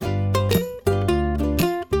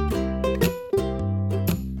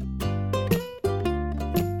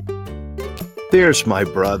There's my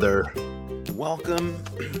brother. Welcome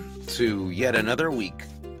to yet another week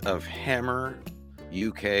of Hammer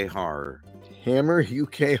UK Horror Hammer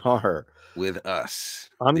UK Horror. with us,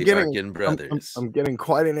 I'm the getting Arkin brothers. I'm getting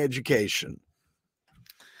quite an education.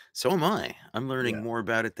 So am I. I'm learning Yeah. more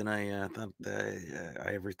about it than I thought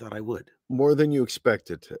I ever thought I would. More than you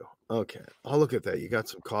expected to. Okay. Oh, look at that. You got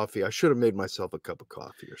some coffee. I should have made myself a cup of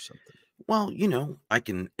coffee or something. Well, I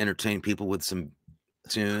can entertain people with some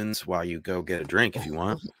tunes while you go get a drink if you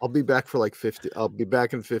want. I'll be back for like 50. I'll be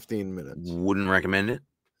back in 15 minutes. Wouldn't recommend it,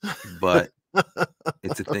 but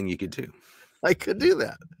it's a thing you could do. I could do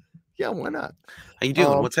that. Yeah, why not? How you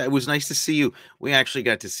doing? It was nice to see you. We actually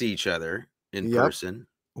got to see each other in person.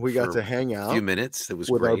 We got for to hang out a few minutes. That was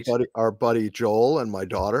with great. our buddy Joel and my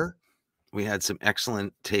daughter. We had some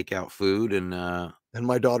excellent takeout food and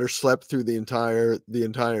my daughter slept through the entire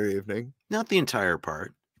evening. Not the entire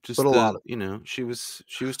part, just but a lot of she was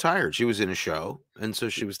tired. She was in a show, and so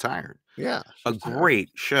she was tired. Yeah. A great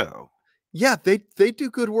show. Yeah, they do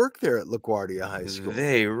good work there at LaGuardia High School.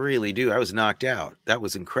 They really do. I was knocked out. That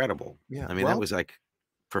was incredible. Yeah. I mean, that was like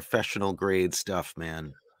professional grade stuff,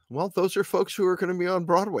 man. Well, those are folks who are going to be on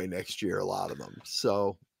Broadway next year, a lot of them.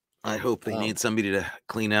 So I hope they need somebody to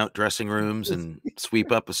clean out dressing rooms and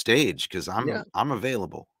sweep up a stage, because I'm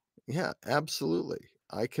available. Yeah, absolutely.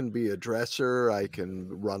 I can be a dresser. I can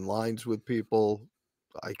run lines with people.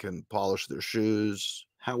 I can polish their shoes.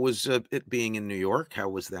 How was it being in New York? How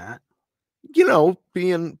was that?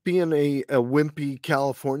 Being a wimpy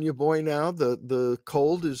California boy now, the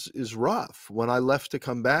cold is rough. When I left to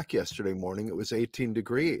come back yesterday morning, it was 18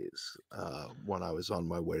 degrees when I was on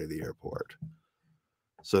my way to the airport.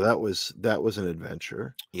 So that was an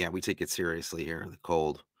adventure. Yeah, we take it seriously here. The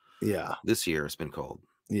cold. Yeah. This year it's been cold.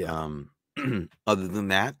 Yeah. Other than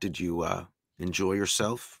that, did you enjoy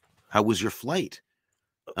yourself? How was your flight?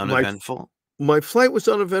 Uneventful? My flight was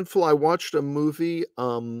uneventful. I watched a movie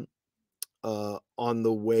on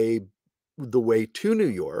the way to New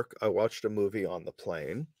York. I watched a movie on the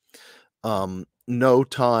plane. No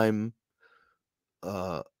Time,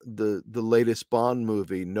 the latest Bond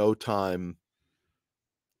movie, No Time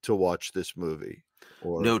to Watch This Movie.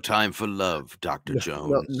 Or No Time for Love, Dr.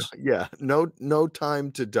 Jones. No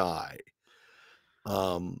Time to Die.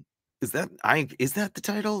 Is that the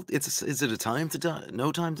title? Is it a time to die?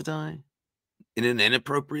 No Time to Die? In an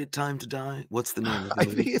inappropriate time to die? What's the name of the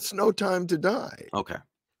movie? I think it's No Time to Die. Okay.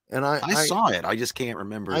 And I saw it. I just can't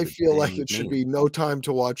remember. I feel like it should be No Time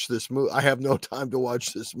to Watch This movie. I have no time to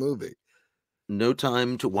watch this movie. No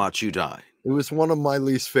Time to Watch You Die. It was one of my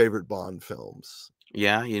least favorite Bond films.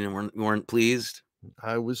 Yeah, you weren't pleased?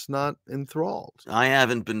 I was not enthralled. I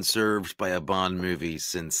haven't been served by a Bond movie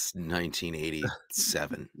since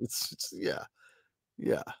 1987. Yeah.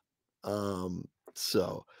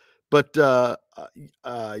 So, but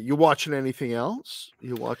you watching anything else?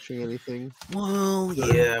 You watching anything? Well,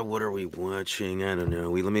 yeah. What are we watching? I don't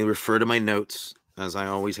know. Let me refer to my notes, as I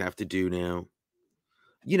always have to do now.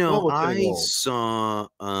 I saw,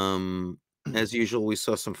 as usual, we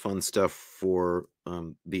saw some fun stuff for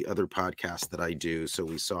the other podcast that I do. So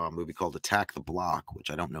we saw a movie called Attack the Block, which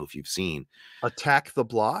I don't know if you've seen. Attack the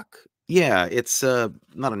Block? Yeah, it's not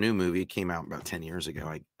a new movie. It came out about 10 years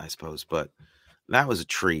ago, I suppose. But that was a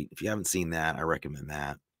treat. If you haven't seen that, I recommend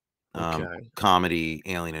that. Comedy,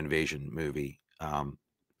 alien invasion movie.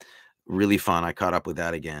 Really fun. I caught up with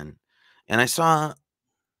that again. And I saw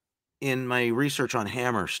in my research on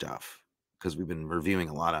Hammer stuff, because we've been reviewing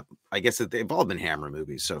a lot of, I guess that they've all been Hammer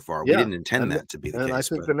movies so far. Yeah. We didn't intend that to be the case. And I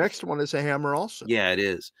think the next one is a Hammer also. Yeah, it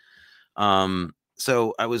is.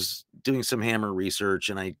 So I was doing some Hammer research,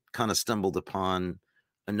 and I kind of stumbled upon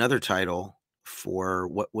another title for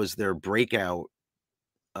what was their breakout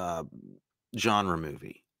genre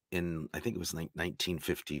movie in, I think it was like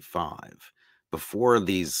 1955. Before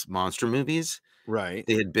these monster movies, right?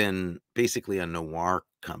 They had been basically a noir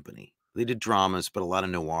company. They did dramas, but a lot of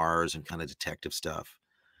noirs and kind of detective stuff.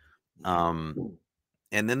 And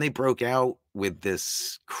then they broke out with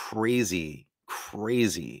this crazy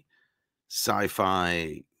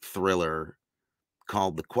sci-fi thriller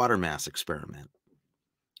called The Quatermass Experiment.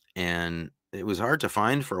 And it was hard to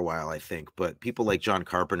find for a while, I think, but people like John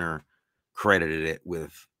Carpenter credited it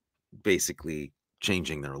with basically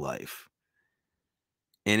changing their life.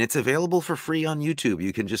 And it's available for free on YouTube.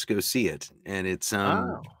 You can just go see it. And it's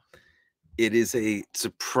it is a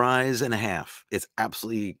surprise and a half. It's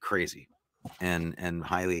absolutely crazy. And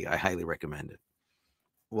I highly recommend it.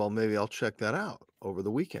 Well, maybe I'll check that out over the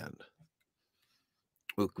weekend.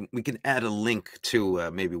 We can add a link to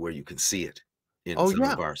maybe where you can see it in some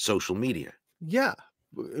of our social media. Yeah,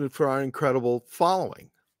 for our incredible following.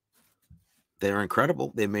 They're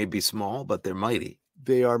incredible. They may be small, but they're mighty.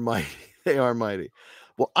 They are mighty. They are mighty.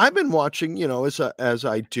 Well, I've been watching, as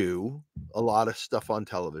I do, a lot of stuff on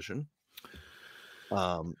television.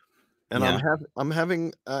 Um, and Yeah. I'm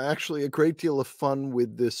having, actually a great deal of fun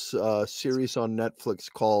with this, series on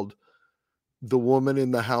Netflix called The Woman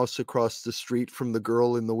in the House Across the Street from the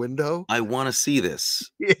Girl in the Window. I wanna see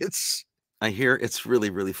this. It's I hear it's really,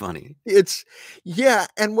 really funny. it's yeah,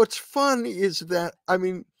 and what's fun is that, I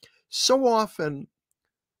mean, so often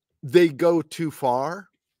they go too far,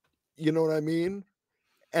 you know what I mean?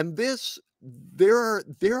 And this there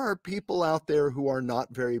are people out there who are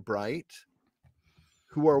not very bright,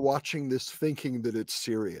 who are watching this thinking that it's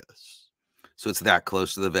serious. So it's that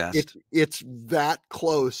close to the vest. It's that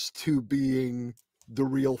close to being the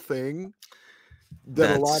real thing that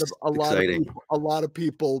That's exciting. a lot of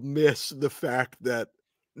people miss the fact that,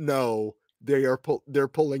 no, they're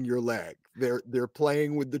pulling your leg. They're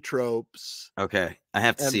playing with the tropes, Okay, I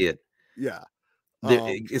have to and see it. yeah,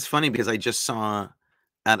 I it's funny because I just saw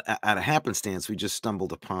at a happenstance, we just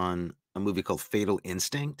stumbled upon a movie called Fatal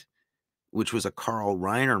Instinct, which was a Carl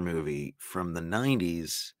Reiner movie from the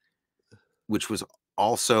 '90s, which was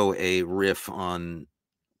also a riff on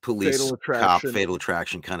police, Fatal cop, Attraction, Fatal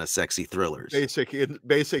Attraction kinda sexy thrillers.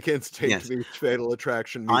 Basic Instinct Yes. meets Fatal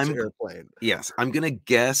Attraction meets I'm g Airplane. yes, I'm gonna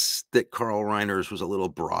guess that Carl Reiner's was a little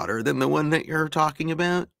broader than the one that you're talking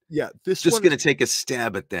about. Yeah, this Just one is gonna take a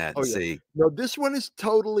stab at that oh, and yeah. say, No, this one is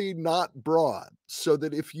totally not broad, so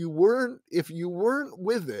that if you weren't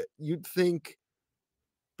with it, you'd think,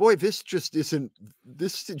 "Boy, this just isn't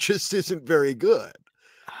very good."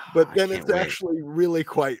 "Ah, But I then can't it's wait. actually really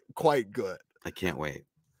quite good. I can't wait."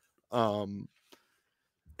 Um,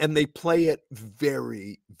 and they play it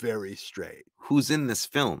very, very straight. Who's in this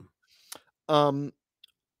film? Um,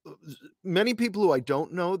 Many people who I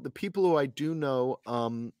don't know, the people who I do know,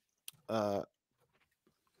 uh,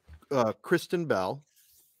 Kristen Bell,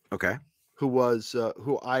 Okay. who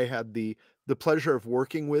I had the pleasure of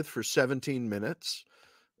working with for 17 minutes,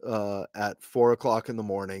 at 4 o'clock in the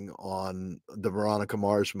morning on the Veronica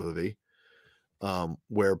Mars movie,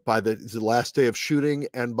 where by the last day of shooting,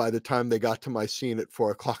 and by the time they got to my scene at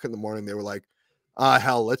 4 o'clock in the morning, they were like, "Ah,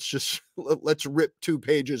 hell, let's just let's rip 2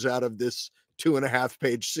 pages out of this 2.5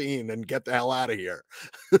 page scene and get the hell out of here."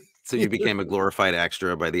 So you became a glorified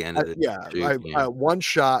extra by the end of the Yeah, shoot, yeah. one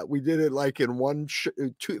shot. We did it like in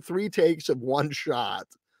 2 3 takes of one shot.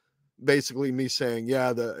 Basically me saying,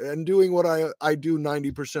 "Yeah, the and doing what I do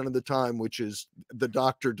 90% of the time, which is the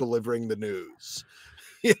doctor delivering the news."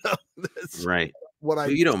 You know, that's Right. what I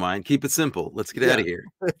But you don't mind, keep it simple, let's get yeah, outta here.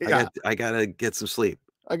 yeah. I gotta get some sleep.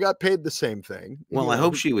 I got paid the same thing, Well, I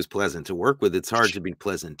hope she was pleasant to work with, it's hard to be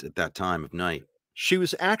pleasant at that time of night. She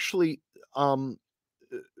was actually, um,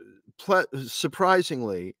 uh,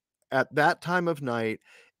 surprisingly, at that time of night,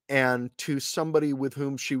 and to somebody with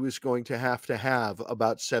whom she was going to have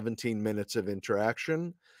about 17 minutes of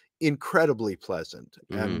interaction, incredibly pleasant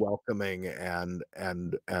and Mhm. welcoming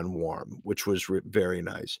and warm, which was very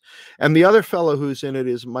nice. And the other fellow who's in it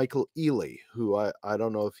is Michael Ealy, who I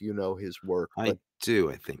don't know if you know his work, I but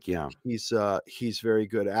do, I think, yeah. he's very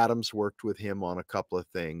good. Adam's worked with him on a couple of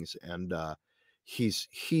things, and,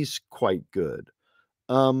 he's quite good.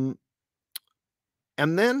 Um,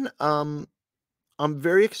 and then, I'm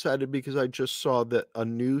very excited because I just saw that a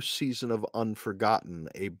new season of Unforgotten,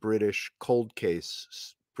 a British cold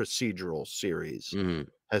case procedural series, Mhm.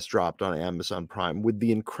 has dropped on Amazon Prime with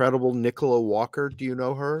the incredible Nicola Walker. Do you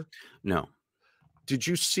know her? No. Did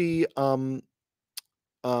you see, I um,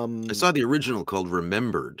 saw the original called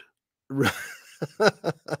Remembered.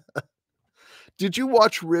 did you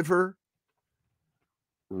watch River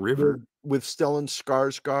River? with Stellan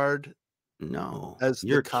Skarsgård No. as the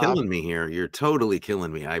You're cop? killing me here, you're totally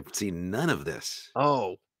killing me, I've seen none of this.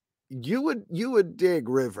 Oh, you would dig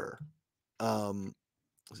River, um,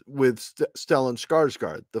 with Stellan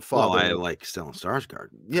Skarsgård, the Well, father I of like Stellan Skarsgård.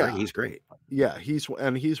 yeah, He's great. yeah, he's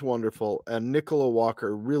wonderful, and Nicola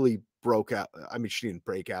Walker really broke out. I mean, she didn't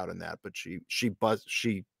break out in that, but she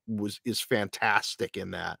is fantastic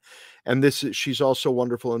in that, and she's also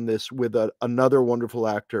wonderful in this with another wonderful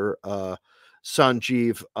actor,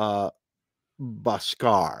 Sanjeev,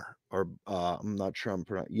 Bhaskar, or, I'm not sure I'm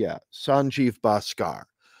pronoun yeah, Sanjeev Bhaskar.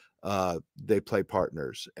 They play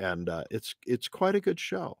partners, and, it's quite a good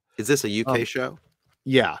show. Is this a UK Um, show?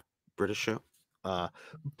 yeah, British show? uh,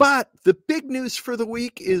 but the big news for the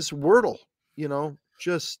week is Wordle,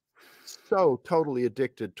 just so totally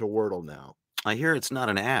addicted to Wordle now. I hear it's not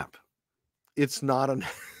an app. It's not an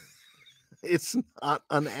it's not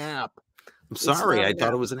an app. I'm It's sorry, not I an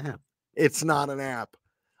thought it app. was an app. It's not an app.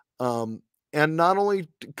 Um, and not only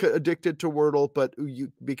addicted to Wordle, but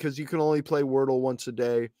you because you can only play Wordle once a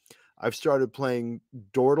day, I've started playing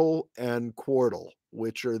Dordle and Quordle,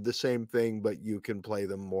 which are the same thing, but you can play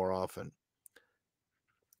them more often.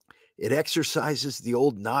 It exercises the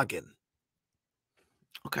old noggin.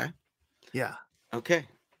 Okay. Yeah. Okay.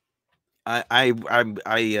 I'm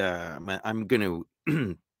gonna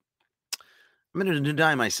I'm gonna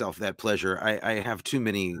deny myself that pleasure. I have too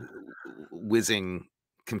many whizzing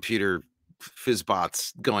computer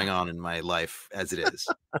fizzbots going on in my life as it is.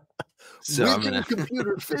 So I'm Whizzing gonna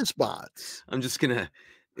computer fizzbots. I'm just gonna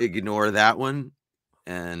ignore that one.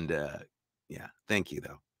 And yeah, thank you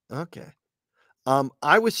though. Okay.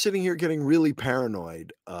 I was sitting here getting really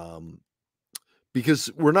paranoid,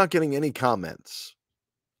 because we're not getting any comments.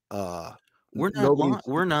 Nobody's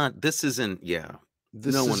We're not this isn't yeah. No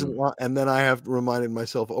this isn't one li and then I have reminded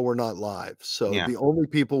myself, "Oh, we're not live." So yeah, the only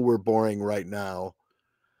people we're boring right now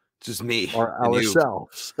just me are and you.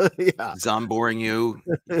 ourselves. Yeah. 'Cause I'm boring you.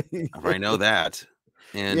 I know that.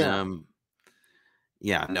 And Yeah.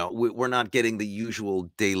 yeah, no, we're not getting the usual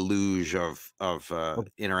deluge of Oh,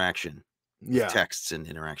 interaction, of yeah. texts and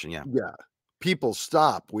interaction. Yeah. Yeah. People,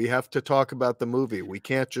 stop. We have to talk about the movie. We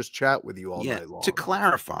can't just chat with you all Yeah. night To long.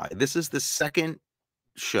 clarify, this is the second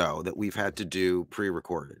show that we've had to do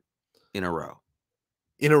pre-recorded in a row.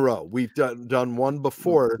 In a row. We've done one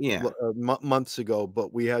before Yeah. months ago,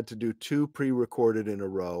 but we had to do 2 pre-recorded in a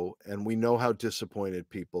row, and we know how disappointed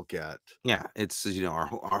people get. Yeah. It's our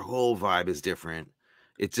whole vibe is different.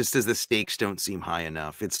 It just as the stakes don't seem high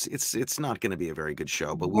enough. It's not going to be a very good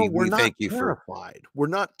show, but Well, we're we not thank you for terrified. We're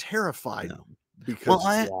not terrified no. Well, because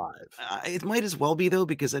it's live. it might as well be though,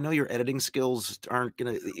 because I know your editing skills aren't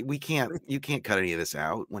gonna. You can't cut any of this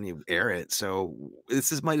out when you air it. So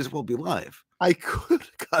might as well be live. I could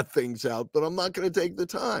cut things out, but I'm not gonna take the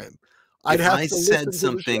time. I'd If have I to said listen to the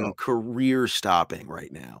something show. career stopping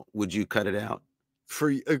right now, would you cut it out? For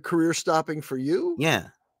a career stopping for you? Yeah.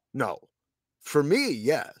 No. For me,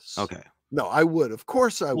 yes. Okay. No, I would. Of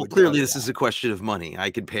course, I Well, would cut clearly it this is out. a question of money.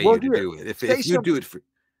 I could pay Well, you to here, do it. say If you do something it for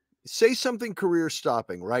say something career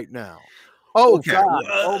stopping right now. Oh okay. god.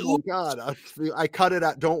 Oh my god. I cut it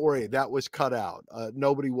out. Don't worry. That was cut out.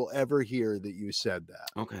 Nobody will ever hear that you said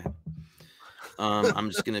that. Okay.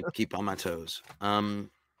 I'm just gonna keep on my toes.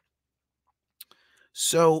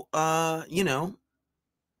 So I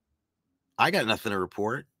got nothing to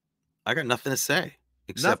report. I got nothing to say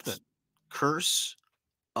except Nothing. curse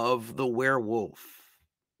of the werewolf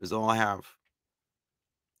is all I have.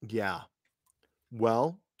 Yeah.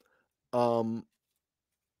 Well, um,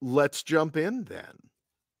 let's jump in then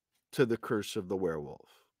to the curse of the werewolf.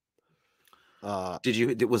 Uh,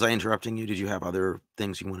 Was I interrupting you? Did you have other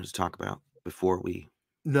things you wanted to talk about before we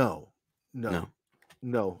no, no, no?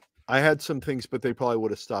 no. I had some things, but they probably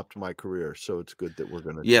would have stopped my career. So it's good that we're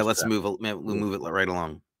going to Yeah, just let's we'll move move it forward. right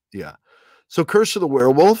along. Yeah. So Curse of the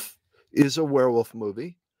Werewolf is a werewolf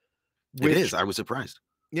movie, It is. which, I was surprised.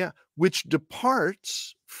 yeah, which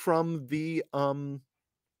departs from the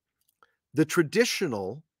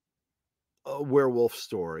traditional werewolf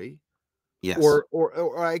story, Yes.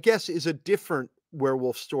 or I guess is a different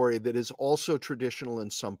werewolf story that is also traditional in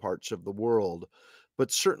some parts of the world,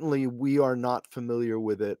 but certainly we are not familiar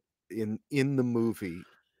with it in the movie,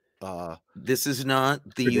 uh, This is not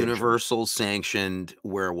the tradition. universal sanctioned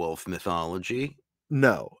werewolf mythology.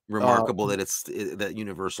 No, Remarkable that that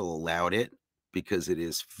Universal allowed it because it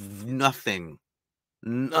is nothing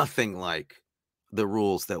like the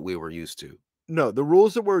rules that we were used to. no, the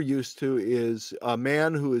rules that we're used to is a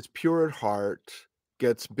man who is pure at heart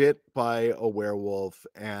gets bit by a werewolf,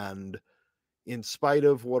 and in spite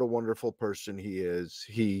of what a wonderful person he is,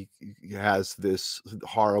 he has this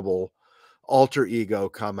horrible alter ego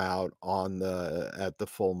come out on the at the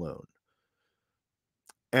full moon.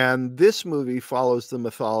 And this movie follows the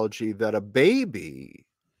mythology that a baby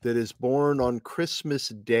that is born on Christmas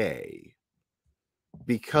Day,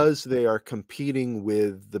 because they are competing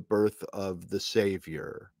with the birth of the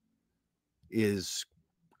Savior, is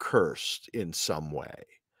cursed in some way.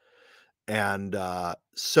 And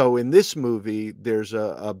so in this movie, there's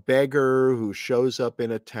a beggar who shows up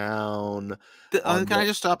in a town on Can the I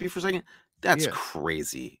just stop you for a second? That's yeah.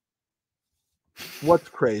 crazy. What's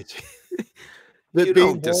crazy? That You being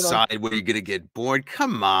don't born on decide where you're gonna get born.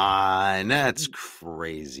 Come on, that's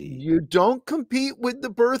crazy. you don't compete with the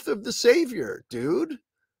birth of the Savior, dude.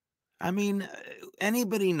 I mean,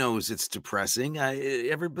 anybody knows it's depressing.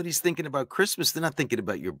 Everybody's thinking about Christmas. They're not thinking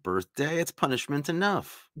about your birthday. It's punishment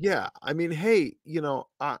enough. Yeah, I mean, hey,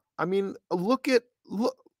 I mean, look at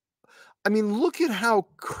how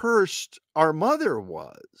cursed our mother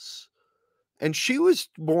was, and she was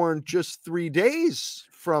born just 3 days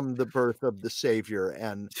from the birth of the Savior,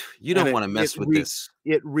 You and don't it wanna it mess with wreaked this.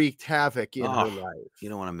 it wreaked havoc in Oh, her you life.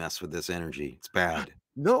 don't wanna mess with this energy. It's bad.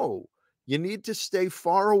 No, you need to stay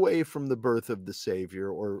far away from the birth of the Savior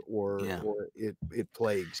Yeah. or it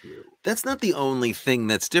plagues you. That's not the only thing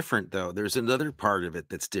that's different, though. There's another part of it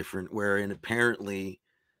that's different wherein apparently,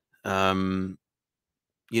 um,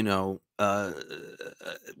 you know,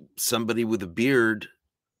 somebody with a beard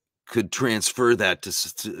could transfer that to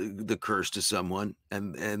the curse to someone,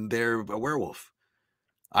 and they're a werewolf.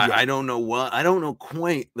 Yeah. I don't know what I don't know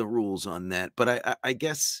quite the rules on that, but I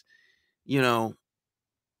guess, you know,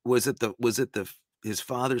 was it his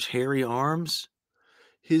father's hairy arms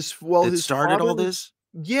that His started father all was this?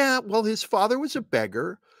 yeah, well, his father was a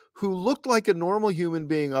beggar who looked like a normal human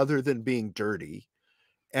being other than being dirty,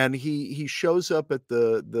 and he shows up at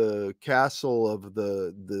the castle of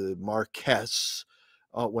the Marquess,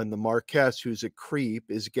 when the Marquess, who's a creep,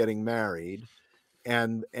 is getting married,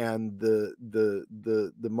 and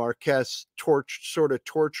the Marquess sorta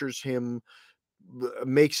tortures him,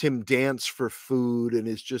 makes him dance for food, and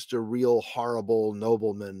is just a real horrible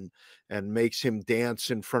nobleman, and makes him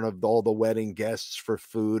dance in front of all the wedding guests for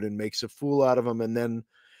food, and makes a fool out of him, and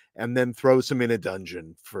then throws him in a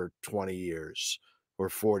dungeon for 20 years or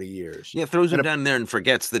 40 years. Yeah, throws him And down there and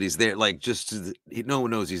forgets that he's there, like, no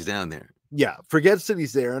one knows he's down there. yeah, forgets that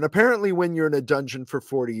he's there, and apparently when you're in a dungeon for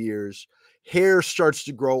 40 years, hair starts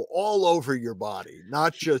to grow all over your body,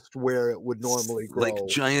 not just where it would normally Like grow,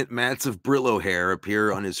 giant mats of Brillo hair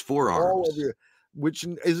appear on his all over forearms. your, which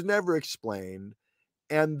is never explained.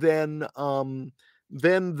 And then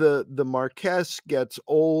the Marquess gets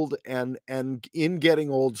old, and in getting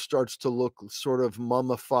old starts to look sort of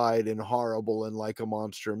mummified and horrible and like a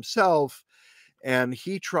monster himself, and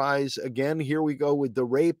he tries again, here we go with the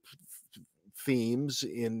rape themes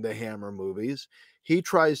in the Hammer movies. He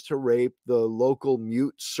tries to rape the local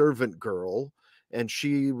mute servant girl, and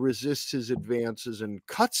she resists his advances and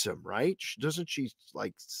cuts him, right? Doesn't she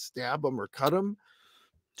like stab him or cut him?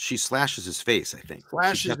 She slashes his face, I think. She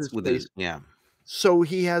Slashes cuts his with face. a yeah. So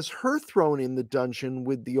he has her thrown in the dungeon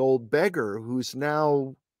with the old beggar who's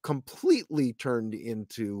now completely turned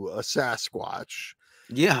into a Sasquatch.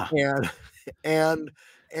 Yeah. And and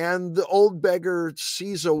and the old beggar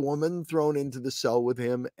sees a woman thrown into the cell with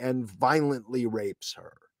him and violently rapes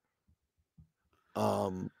her.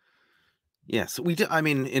 Um, Yes, we do. I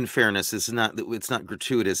mean, in fairness, it's not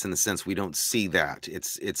gratuitous in the sense we don't see that.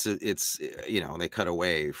 They cut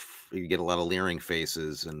away. You get a lot of leering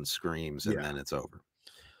faces and screams, and yeah. then it's over.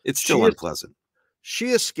 It's still She is unpleasant.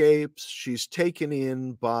 she escapes, she's taken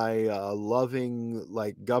in by a loving,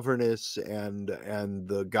 like, governess and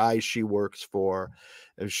the guy she works for,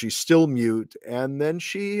 and she's still mute, and then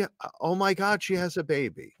oh my god, she has a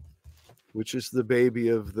baby, which is the baby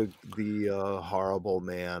of the horrible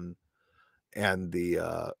man, and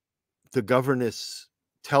the governess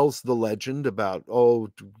tells the legend about, "Oh,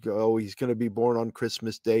 he's gonna be born on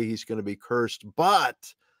Christmas Day, he's gonna be cursed,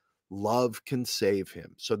 but love can save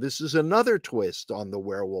him." So this is another twist on the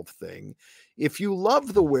werewolf thing. If you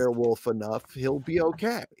love the werewolf enough, he'll be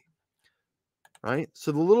okay, right?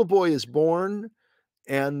 So the little boy is born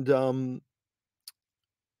and,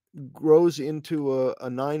 grows into a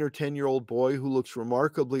 9 or 10-year-old boy who looks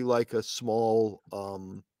remarkably like a small,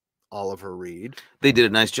 Oliver Reed. They did a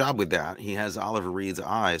nice job with that. He has Oliver Reed's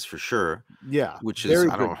eyes for sure, Yeah, which is very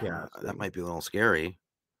I good don't that casting. might be a little scary.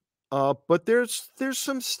 But there's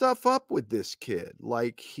some stuff up with this kid,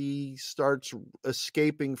 like, he starts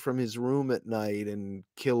escaping from his room at night and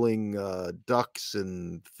killing, ducks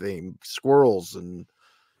and squirrels and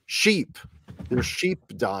sheep. There's sheep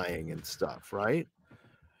dying and stuff, right?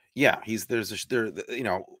 Yeah, he's there's a sh- there the- you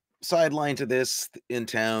know sideline to this in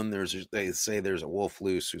town. They say there's a wolf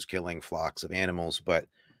loose who's killing flocks of animals, but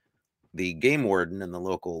the game warden and the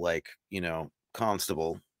local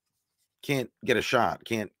constable can't get a shot,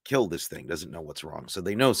 can't kill this thing, doesn't know what's wrong. So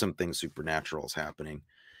they know something supernatural is happening.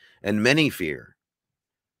 And many fear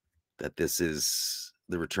that this is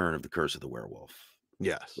the return of the curse of the werewolf.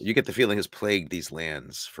 Yes. You get the feeling has plagued these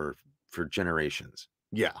lands for generations.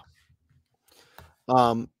 Yeah.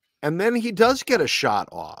 Um, and then he does get a shot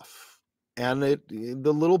off, and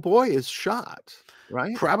the little boy is shot,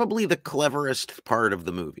 right? Probably the cleverest part of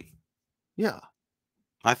the movie. Yeah.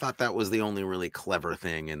 I thought that was the only really clever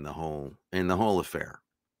thing in the whole affair.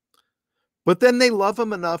 But then they love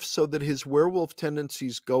him enough so that his werewolf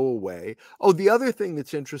tendencies go away. Oh, the other thing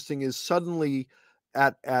that's interesting is suddenly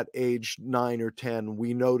at age 9 or 10,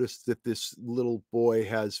 we notice that this little boy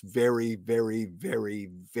has very, very, very,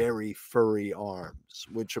 very furry arms,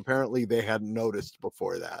 which apparently they hadn't noticed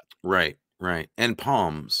before that. Right. right, and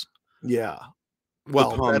palms. Yeah. The Well,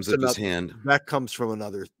 palms that's of his another hand. that comes from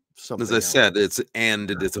another As I something else. said, it's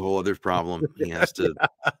a whole other problem. He has to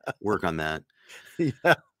work on that.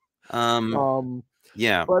 Yeah. Um, Um,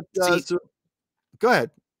 yeah. but, See, so go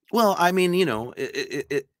ahead. well, I mean, I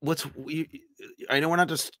know we're not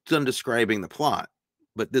just done describing the plot,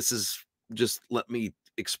 but this is just let me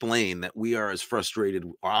explain that we are as frustrated,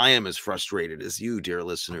 or I am as frustrated as you, dear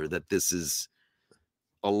listener, that this is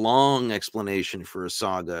a long explanation for a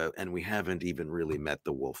saga, and we haven't even really met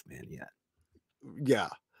the Wolfman yet. Yeah.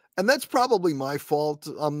 And that's probably my fault.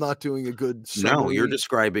 I'm not doing a good No, you're summary.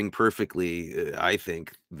 describing perfectly, I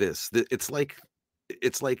think, it's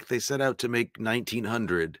like they set out to make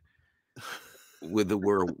 1900 with the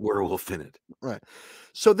werewolf in it. Right.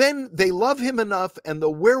 So then they love him enough and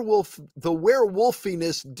the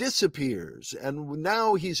werewolfiness disappears. And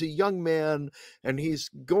now he's a young man and he's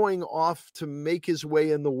going off to make his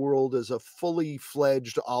way in the world as a fully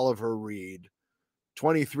fledged Oliver Reed,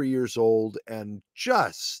 23 years old and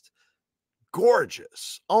just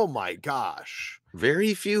gorgeous. Oh my gosh.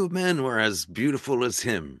 Very few men were as beautiful as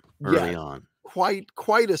him early Yes. on.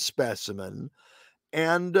 Quite a specimen.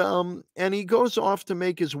 And he goes off to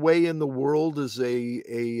make his way in the world as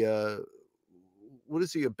what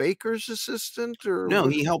is he, a baker's assistant or No,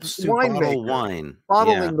 what he helps to bottle winemaker, wine. Yeah,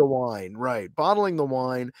 bottling the wine, right, bottling the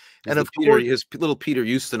wine, he's and of course, little Peter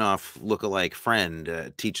Ustinov lookalike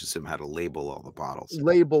friend, teaches him how to label all the bottles.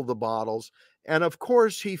 label the bottles, and of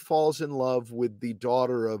course, he falls in love with the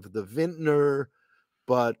daughter of the vintner,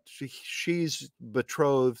 but she's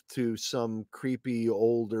betrothed to some creepy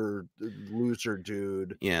older loser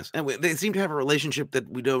dude. Yes, and they seem to have a relationship that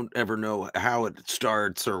we don't ever know how it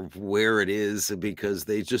starts or where it is because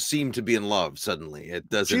they just seem to be in love suddenly. It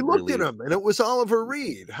She doesn't looked at really. him, and it was Oliver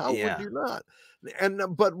Reed. How would Yeah, you not? And,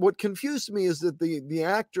 but what confused me is that the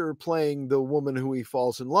actor playing the woman who he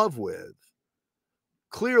falls in love with,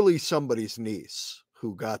 clearly somebody's niece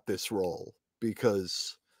who got this role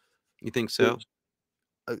because you think it so?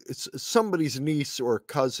 it's somebody's niece or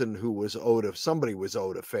cousin who was owed a somebody was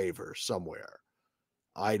owed a favor somewhere.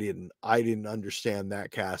 I didn't understand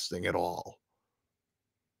that casting at all.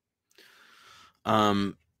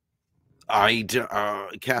 Um,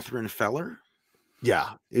 Catherine Feller?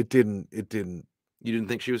 Yeah, You didn't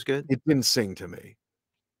think she was good? it didn't sing to me.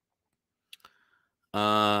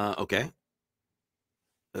 Okay,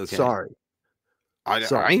 okay. Sorry, I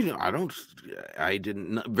sorry. I I don't I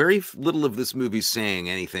didn't very little of this movie saying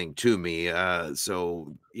anything to me,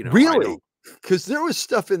 so, I Really? don't. Because there was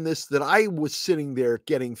stuff in this that I was sitting there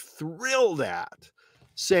getting thrilled at,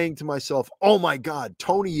 saying to myself, "Oh my god,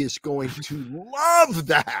 Tony is going to love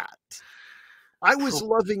that." I was For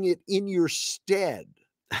loving it in your stead.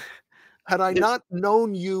 Had I there not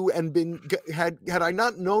known you and been g had I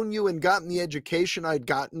not known you and gotten the education I'd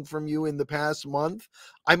gotten from you in the past month,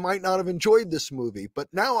 I might not have enjoyed this movie, but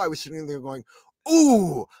now I was sitting there going,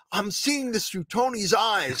 "Ooh, I'm seeing this through Tony's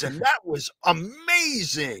eyes, and that was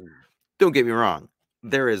amazing." don't get me wrong,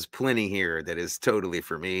 there is plenty here that is totally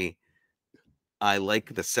for me. I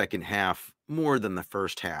like the second half more than the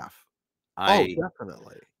first half. Oh, I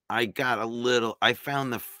definitely. I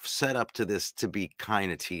found the setup to this to be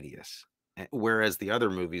kinda tedious, whereas the other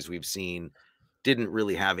movies we've seen didn't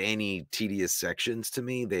really have any tedious sections to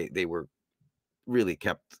me. They were really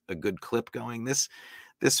kept a good clip going. This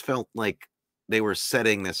felt like they were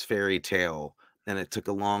setting this fairy tale, and it took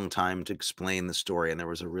a long time to explain the story, and there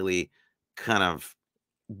was a really kind of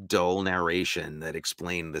dull narration that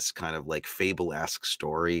explained this kind of like fable-esque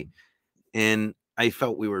story, and I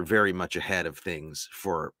felt we were very much ahead of things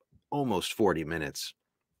for almost 40 minutes.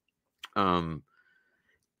 Um,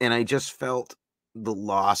 and I just felt the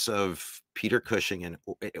loss of Peter Cushing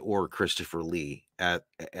or Christopher Lee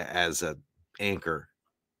as a anchor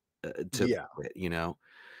to Yeah, it.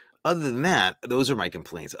 Other than that, those are my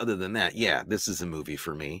complaints. Other than that, yeah, this is a movie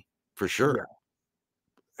for me, for yeah, sure.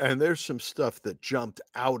 and there's some stuff that jumped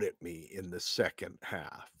out at me in the second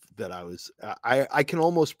half that I can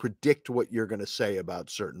almost predict what you're gonna say about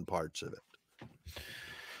certain parts of it.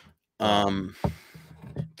 Um, Um,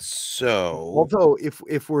 so although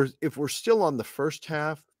if we're still on the first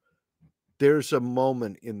half, there's a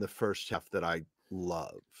moment in the first half that I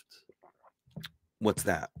loved. what's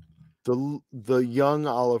that? The young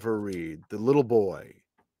Oliver Reed, the little boy,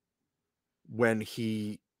 when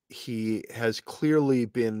he has clearly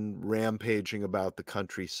been rampaging about the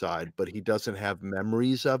countryside, but he doesn't have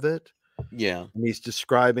memories of it, Yeah. and he's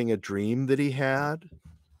describing a dream that he had,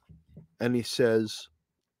 and he says,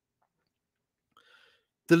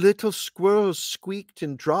 "The little squirrels squeaked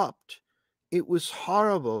and dropped. It was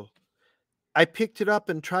horrible. I picked it up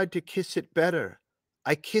and tried to kiss it better.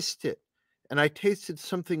 I kissed it, and I tasted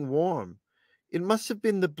something warm. It must have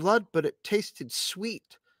been the blood, but it tasted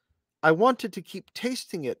sweet. I wanted to keep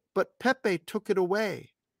tasting it, but Pepe took it away.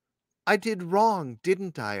 I did wrong,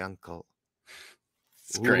 didn't I, uncle?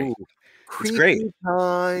 It's great. Ooh, It's great. creepy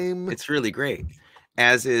time. It's really great.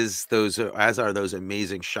 As is those as are those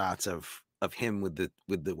amazing shots of him with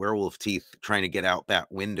the werewolf teeth trying to get out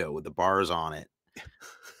that window with the bars on it.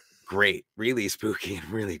 Great. Really spooky and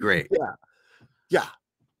really great. Yeah, yeah,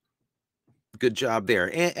 Good job there.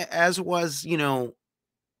 As was,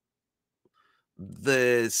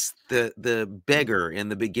 the beggar in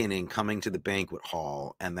the beginning coming to the banquet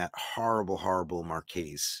hall and that horrible, horrible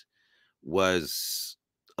Marquise was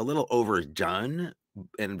a little overdone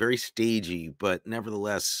and very stagey, but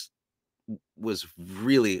nevertheless was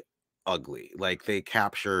really ugly. Like they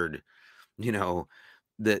captured, you know,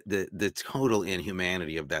 the total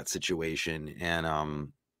inhumanity of that situation,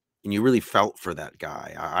 and you really felt for that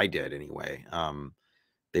guy. I did anyway.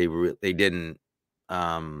 They didn't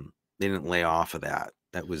they didn't lay off of that.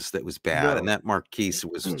 That was bad. And no. that Marquise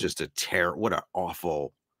was just a terror. What an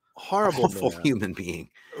awful, Horrible awful man. human being.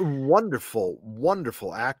 Wonderful,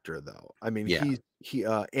 wonderful actor, though. I mean,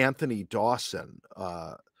 Yeah. Anthony Dawson,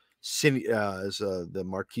 as, the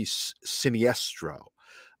Marquis Siniestro.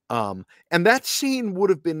 And that scene would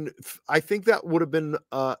have been I think that would have been,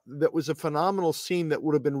 that was a phenomenal scene that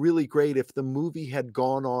would have been really great if the movie had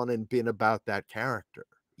gone on and been about that character.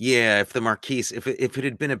 Yeah, if the Marquise if it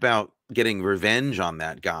had been about getting revenge on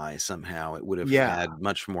that guy somehow, it would have Yeah, had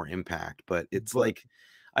much more impact, but it's but like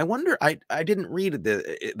I wonder I didn't read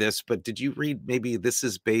this, but did you read maybe this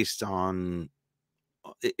is based on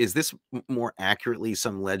is this more accurately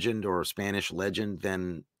some legend or Spanish legend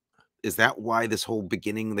than is that why this whole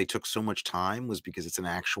beginning they took so much time was because it's an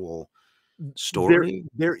actual there story?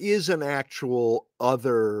 there is an actual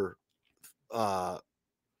other, uh,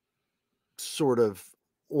 sort of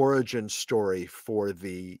origin story for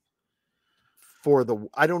the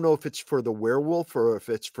I don't know if it's for the werewolf or if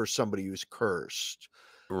it's for somebody who's cursed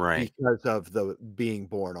Right. because of the being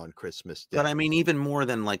born on Christmas But I Day. mean, even more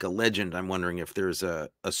than like a legend, I'm wondering if there's a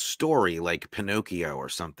story like Pinocchio or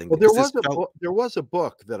something Well, because this felt there was a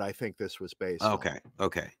book that I think this was based on. okay,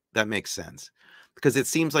 okay, that makes sense. Because it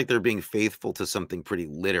seems like they're being faithful to something pretty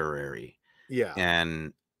literary, Yeah.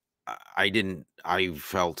 and I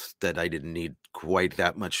felt that I didn't need quite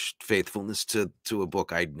that much faithfulness to a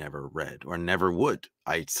book I'd never read or never would.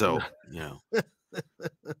 I so, you know.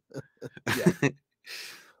 Yeah.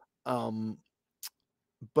 Um,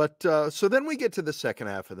 but, so then we get to the second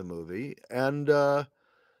half of the movie, and,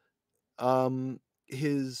 um,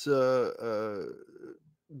 his,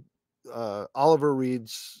 Oliver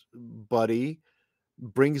Reed's buddy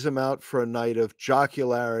brings him out for a night of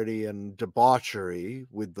jocularity and debauchery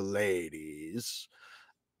with the ladies.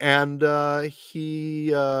 And, there's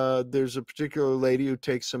a particular lady who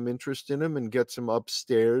takes some interest in him and gets him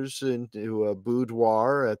upstairs into a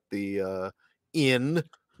boudoir at the, inn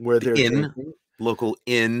where The they're inn, drinking local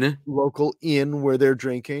inn. local inn where they're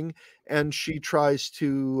drinking, and she tries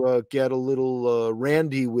to, get a little,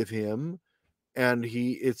 randy with him, and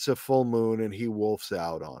it's a full moon, and he wolfs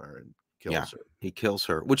out on her and Yeah, kills her. he kills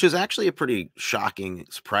her, which is actually a pretty shocking,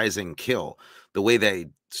 surprising kill. The way they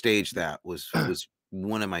staged that was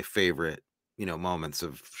one of my favorite, moments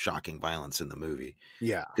of shocking violence in the movie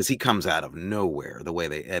Yeah, because he comes out of nowhere. The way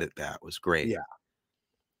they edit that was great. yeah.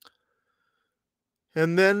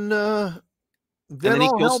 And then, And then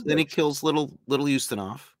all hell then he breaks kills little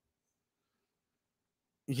Ustinov.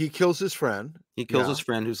 He kills his friend. He kills Yeah, his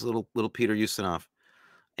friend who's little Peter Ustinov.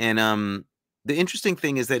 And the interesting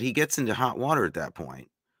thing is that he gets into hot water at that point,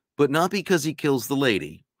 but not because he kills the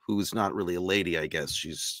lady, who's not really a lady, I guess.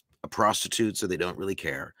 She's a prostitute, so they don't really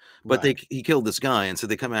care. But right. he killed this guy, and so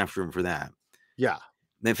they come after him for that. Yeah.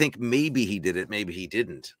 They think maybe he did it, maybe he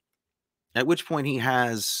didn't. At which point he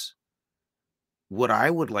has what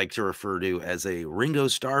I would like to refer to as a Ringo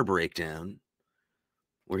Starr breakdown,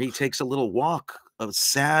 where he takes a little walk, a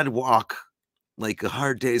sad walk, like a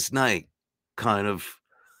hard day's night, kind of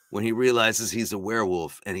when he realizes he's a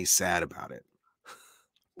werewolf and he's sad about it.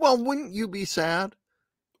 Well, wouldn't you be sad?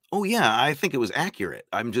 Oh yeah, I think it was accurate.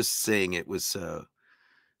 I'm just saying it was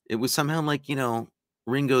somehow like,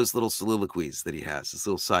 Ringo's little soliloquies that he has, his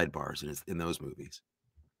little sidebars in those movies.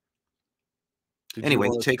 Did you Anyway, he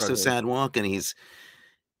wanna takes start a sad over? walk and he's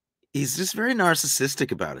just very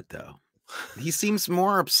narcissistic about it though. He seems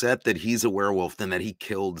more upset that he's a werewolf than that he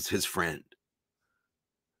killed his friend,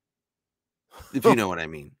 if you know what I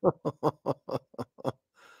mean.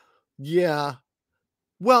 Yeah,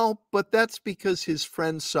 Well, but that's because his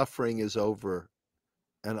friend's suffering is over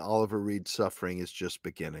and Oliver Reed's suffering is just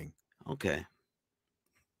beginning. Okay.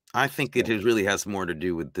 I think So really has more to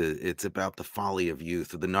do with it's about the folly of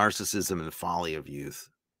youth, or the narcissism and the folly of youth.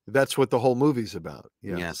 that's what the whole movie's about.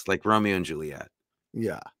 Yes. Yes, like Romeo and Juliet.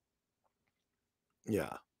 Yeah.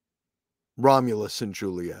 Yeah. Romulus and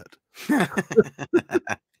Juliet,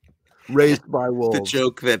 raised by The wolves,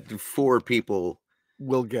 joke that 4 people,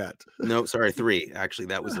 will get. no, sorry, 3, actually,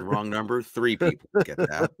 that was the wrong number, 3 people get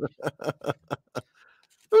that. It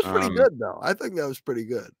was pretty Um, good, though. I think that was pretty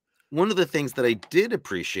good. one of the things that I did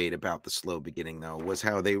appreciate about the slow beginning, though, was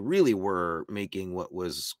how they really were making what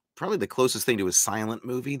was probably the closest thing to a silent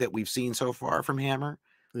movie that we've seen so far from Hammer.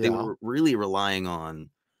 They Yeah. were really relying on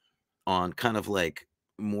kind of like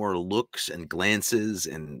more looks and glances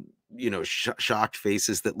and shocked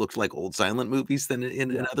faces that looked like old silent movies than in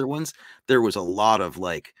Yeah. other ones. There was a lot of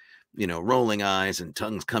like rolling eyes and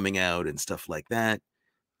tongues coming out and stuff like that.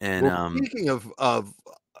 And Well, speaking of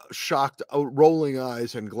shocked, rolling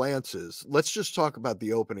eyes and glances, let's just talk about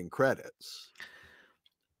the opening credits.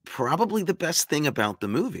 probably the best thing about the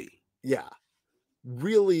movie, Yeah.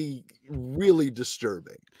 Really, really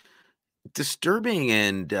disturbing. disturbing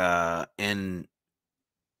and I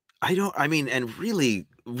mean, and really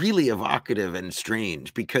really evocative and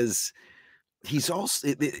strange, because he's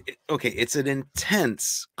also okay, it's an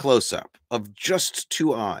intense close up of just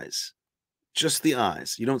 2 eyes. Just the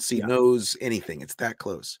eyes. You don't see Yeah. nose, anything. It's that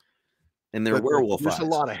close. And they're But werewolf there's a eyes.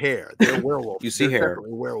 lot of hair. They're werewolf. You see They're hair,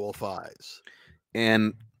 definitely werewolf eyes.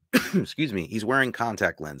 and excuse me, he's wearing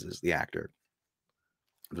contact lenses, the actor.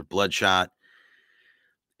 They're bloodshot,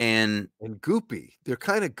 and And goopy. They're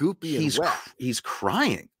kinda goopy and wet. he's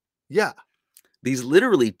crying. Yeah. These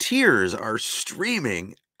literally tears are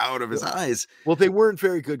streaming out of his Yeah. eyes. Well, they weren't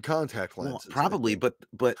very good contact Well, lenses, I probably, think.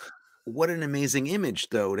 but what an amazing image,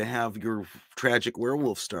 though, to have your tragic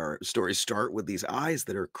werewolf story start with these eyes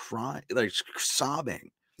that are crying, like sobbing.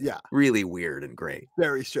 Yeah. Really weird and great.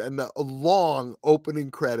 Very and the long opening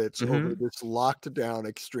credits over Mhm. this locked down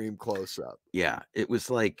extreme close up. Yeah, it was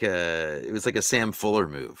like a Sam Fuller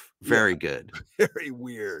move. Yeah, Very good. very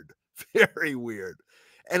weird, very weird.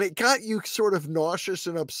 And it got you sort of nauseous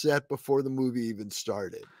and upset before the movie even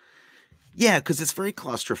started. Yeah, because it's very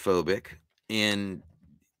claustrophobic, and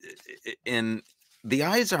and the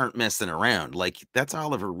eyes aren't messing around. Like, that's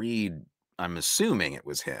Oliver Reed. I'm assuming it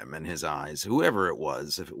was him and his eyes, whoever it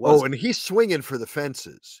was. If it Oh, was, and he's swinging for the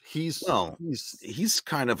fences. well, He's he's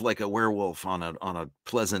kind of like a werewolf on a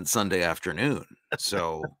pleasant Sunday afternoon.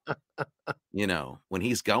 So, when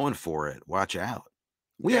he's going for it, watch out.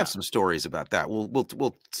 We have yeah, some stories about that.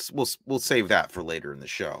 We'll save that for later in the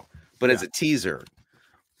show. But as yeah. a teaser,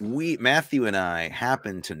 Matthew and I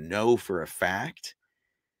happen to know for a fact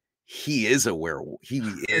he is a werewolf. He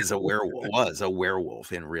is a werewolf. Was a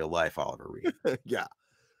werewolf in real life, Oliver Reed. Yeah,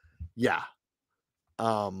 yeah.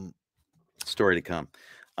 Um, Story to come.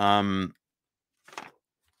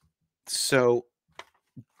 So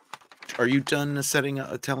are you done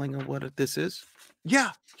telling of what this is?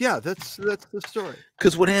 yeah, yeah, that's the story.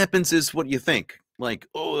 Because what happens is what you think. Like,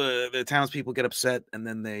 oh, the townspeople get upset, and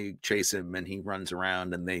then they chase him, and he runs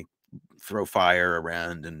around, and they throw fire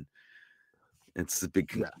around, and it's the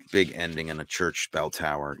big, Yeah, big ending in a church bell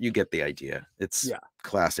tower. You get the idea. It's yeah,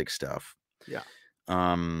 classic stuff. yeah.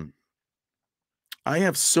 Um, I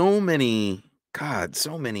have so many, God,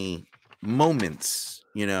 so many moments,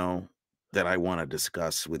 that I want to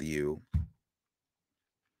discuss with you.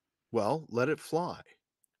 Well, let it fly.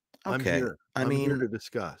 I'm Okay. here. I I'm here mean, to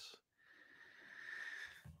discuss.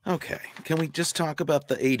 okay. Can we just talk about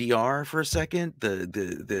the ADR for a second?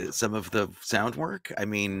 The some of the sound work? I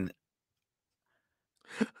mean,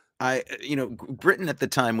 Britain at the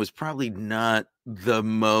time was probably not the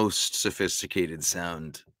most sophisticated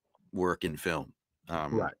sound work in film.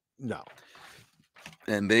 Right. No.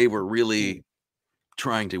 And they were Mm. really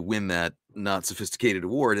trying to win that not sophisticated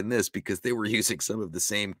award in this, because they were using some of the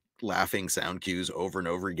same laughing sound cues over and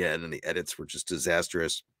over again, and the edits were just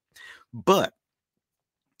disastrous. But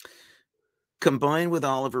combined with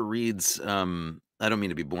Oliver Reed's, I don't mean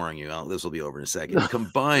to be boring you. This will be over in a second.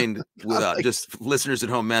 Combined with Nothing. just listeners at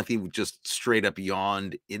home, Matthew just straight up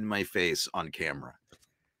yawned in my face on camera.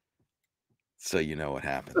 So you know what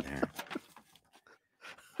happened there.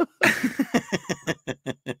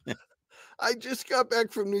 I just got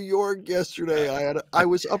back from New York yesterday. I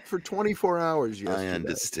was up for 24 hours I yesterday.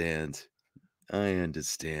 understand. I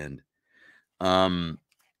understand. Um,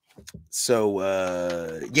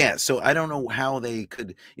 yeah, so I don't know how they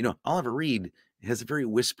could, Oliver Reed has a very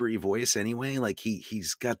whispery voice anyway. Like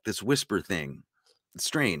he's got this whisper thing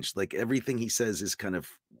strange. Like everything he says is kind of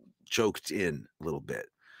choked in a little bit.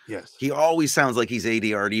 Yes. He always sounds like he's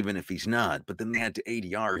ADR'd even if he's not, but then they had to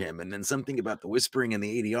ADR him, and then something about the whispering and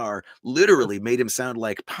the ADR literally made him sound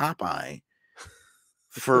like Popeye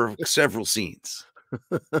for several scenes.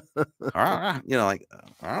 Like,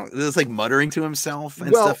 it's like muttering to himself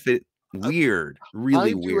and Well, stuff. It uh, weird,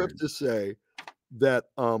 really I do have weird. to say that,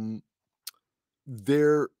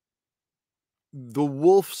 there the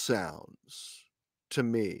wolf sounds, to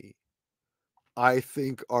me, I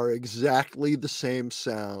think are exactly the same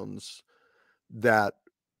sounds that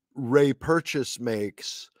Ray Purchase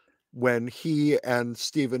makes when he and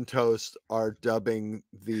Stephen Toast are dubbing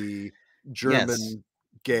the Yes. German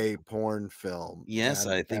gay porn film, Yes,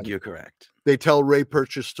 I think and you're correct. they tell Ray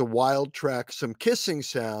Purchase to wild track some kissing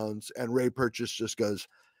sounds, and Ray Purchase just goes,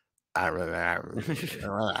 It's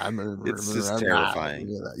just terrifying.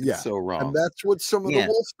 It's yeah, so and wrong. that's what some of the Yeah.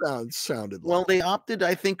 wolf sounds sounded Well, like. they opted,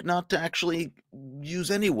 I think, not to actually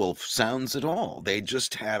use any wolf sounds at all. They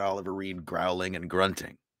just had Oliver Reed growling and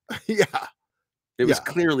grunting. Yeah, It was yeah.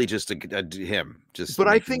 clearly just him just But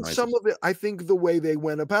I making think some noises. of it I think the way they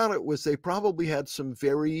went about it was they probably had some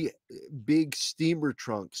very, big steamer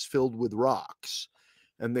trunks filled with rocks,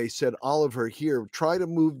 and they said, "Oliver, here, try to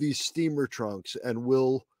move these steamer trunks, and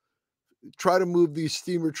we'll try to move these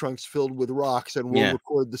steamer trunks filled with rocks, and we'll Yeah.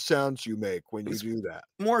 record the sounds you make when It you was do that."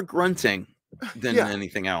 more grunting than Yeah,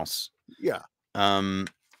 anything else. yeah. Um,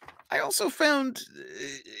 I also found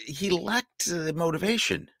he lacked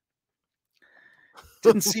motivation.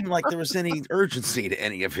 Didn't seem like there was any urgency to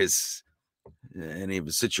any of his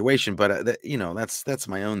situation, but that's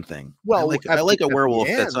my own thing. I Well, like I like a werewolf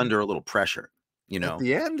that's under a little pressure. You at know,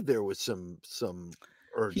 the end, there was some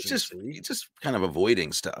he's just urgency. he's just kind of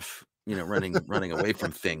avoiding stuff. Running away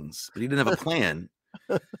from things, but he didn't have a plan.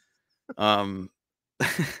 Um,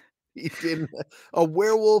 He didn't a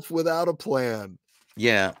werewolf without a plan.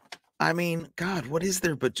 yeah, I mean, God, what is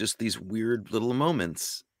there but just these weird little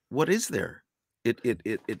moments? What is there?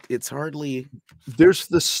 It's hardly There's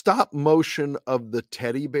the stop motion of the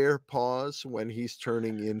teddy bear paws when he's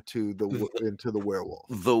turning into the werewolf.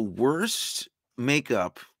 the worst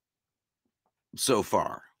makeup so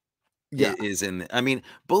far. Yeah, It is in I mean,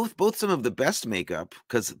 both some of the best makeup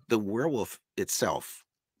because the werewolf itself,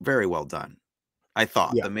 very well done. I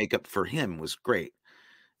thought yeah. the makeup for him was great.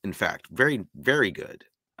 In fact, very, very good.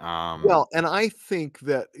 Well, and I think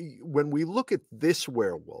that when we look at this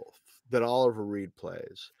werewolf that Oliver Reed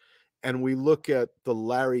plays, and we look at the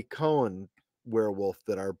Larry Cohen werewolf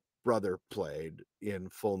that our brother played in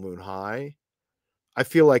Full Moon High, I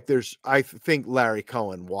think Larry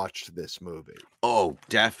Cohen watched this movie. Oh,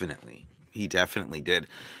 definitely. He definitely did.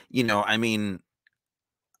 I mean,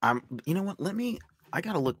 you know what? I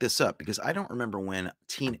gotta look this up because I don't remember when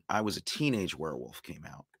I was a teenage werewolf came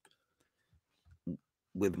out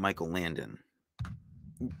with Michael Landon.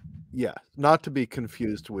 Yeah, not to be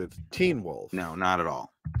confused with Teen No, Wolf not at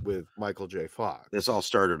all. with Michael J. This Fox. all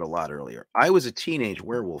started a lot earlier. I Was a Teenage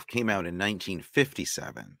Werewolf came out in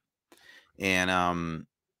 1957, and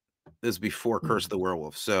this was before Curse of the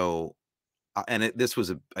Werewolf. So, this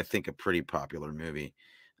was I think a pretty popular movie.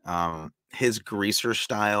 His greaser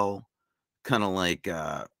style, kind of like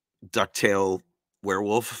Ducktail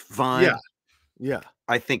werewolf Yeah, vibe. yeah,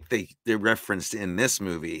 I think they referenced in this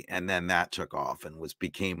movie, and then that took off and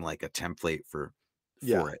became like a template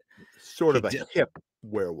yeah. for it. Sort He of a de- hip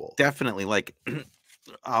werewolf. Definitely like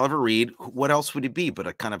Oliver Reed. What else would he be but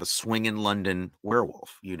a kind of a swinging London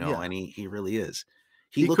werewolf? Yeah, And he really is.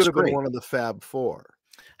 He he could looks have been great. one of the Fab Four.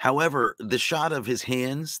 However, the shot of his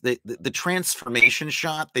hands, the transformation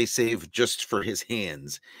shot, they save just for his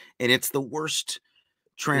hands, and it's the worst It's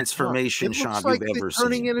not. transformation It looks shot like you've he's ever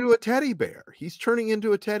turning seen. into a teddy bear. He's turning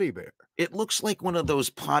into a teddy bear. It looks like one of those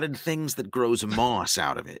potted things that grows moss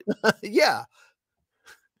out of it. Yeah,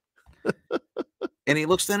 And he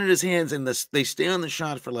looks down at his hands, and they stay on the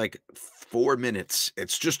shot for like 4 minutes.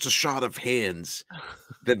 It's just a shot of hands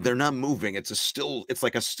that they're not moving. It's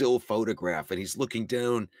like a still photograph, and he's looking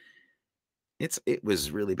down. It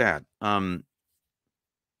was really bad.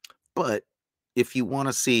 But if you want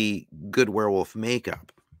to see good werewolf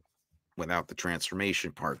makeup without the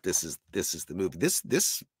transformation part, this is the movie.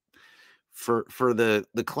 This for the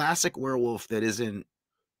classic werewolf that isn't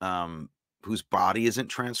whose body isn't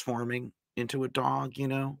transforming into a dog,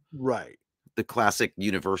 right. the classic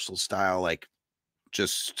universal style, like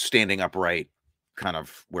just standing upright kind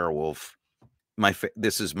of werewolf.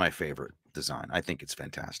 This is my favorite design. I think it's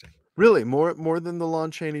fantastic. Really, more than the Lon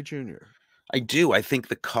Chaney Jr. I do. I think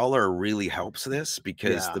the color really helps this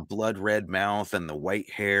because Yeah. the blood red mouth and the white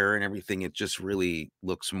hair and everything, it just really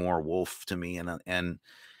looks more wolf to me.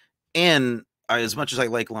 And as much as I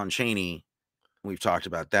like Lon Chaney, we've talked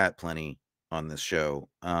about that plenty on this show,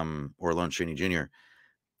 or Lon Chaney Jr.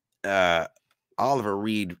 Uh, Oliver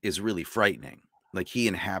Reed is really frightening. Like he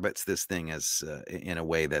inhabits this thing as in a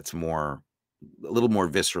way that's a little more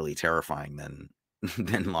viscerally terrifying than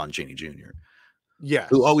than Lon Chaney Jr., who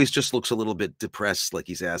Yes. always just looks a little bit depressed, like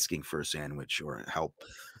he's asking for a sandwich or help,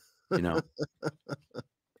 you know?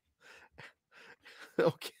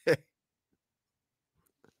 Okay.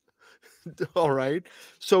 All right.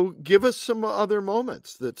 So give us some other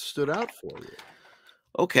moments that stood out for you.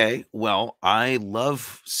 Okay, well, I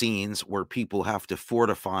love scenes where people have to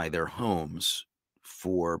fortify their homes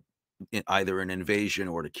for either an invasion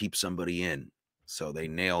or to keep somebody in. So they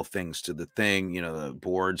nail things to the thing, the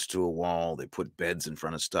boards to a wall, they put beds in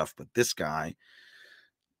front of stuff. But this guy,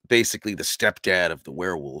 basically the stepdad of the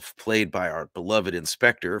werewolf, played by our beloved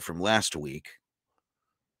inspector from last week,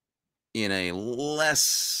 in a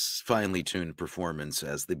less finely tuned performance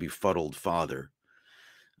as the befuddled father.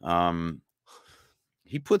 Um,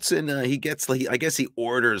 he puts in, he gets like, I guess he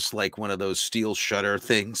orders like one of those steel shutter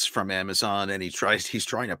things from Amazon, and he's trying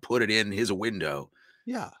to put it in his window.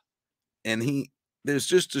 Yeah. And there's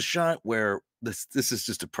just a shot where this is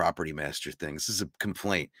just a property master thing. This is a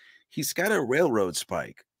complaint. He's got a railroad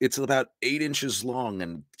spike. It's about 8 inches long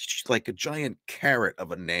and like a giant carrot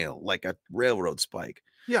of a nail, like a railroad spike.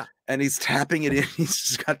 Yeah. And he's tapping it in. He's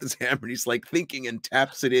just got this hammer. And he's like thinking and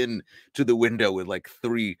taps it in to the window with like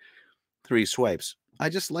three swipes. I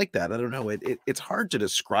just like that. I don't know. It's hard to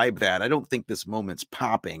describe that. I don't think this moment's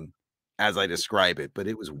popping as I describe it, but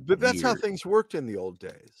it was But that's how weird. things worked in the old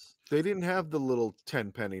days. They didn't have the little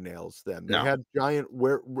 10 penny nails then. They No, had giant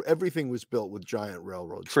where everything was built with giant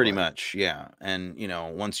railroad pretty spikes. much. Yeah. And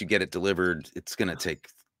once you get it delivered, it's gonna take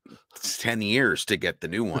 10 years to get the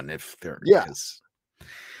new one if there Yeah, because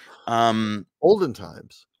um olden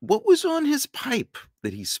times. what was on his pipe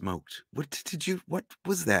that he smoked? What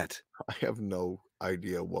was that? I have no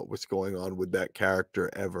idea what was going on with that character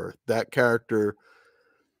ever. That character,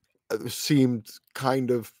 seemed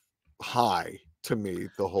kind of high to me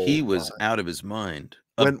the He whole was time. out of his mind.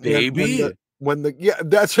 A When baby? the yeah,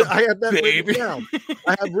 that's A I have that written baby? down.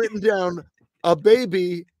 I have written down, "A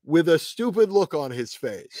baby with a stupid look on his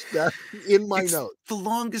face." That's in my It's notes. the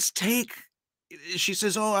longest take. She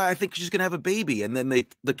says, "Oh, I think she's gonna have a baby," and then the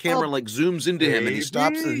 "A camera, like, zooms into him, and he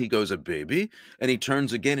stops, and baby?" he goes, "A baby?" And he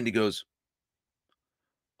turns again, and he goes,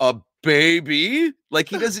 "A baby?" Like,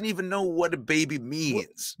 he doesn't even know what a baby Wh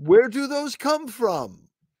means. where do those come from?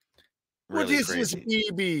 What Really is this crazy.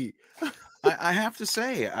 baby? I have to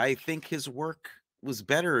say, I think his work was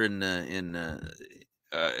better uh,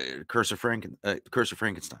 Curse of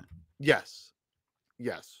Frankenstein. Yes,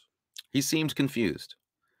 yes. He seemed confused.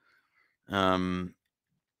 Um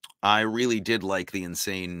I really did like the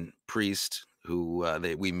insane priest who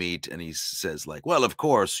that we meet, and he says like, "Well, of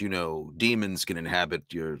course, demons can inhabit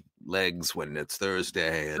your legs when it's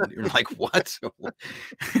Thursday," and you're like, "What?"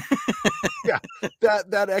 Yeah,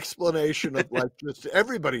 that explanation of, like, just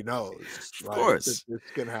everybody knows, Of right, that course, this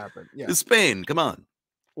can happen, yeah. it's Spain. Come on,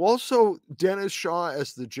 Also, Dennis Shaw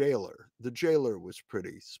as the jailer. The jailer was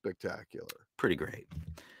pretty spectacular. pretty great,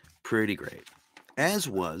 pretty great. As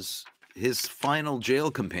was his final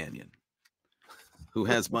jail companion, who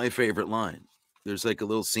has my favorite line. There's like a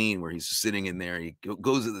little scene where he's just sitting in there. He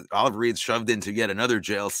goes. Oliver Reed's shoved into yet another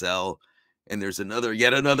jail cell, and there's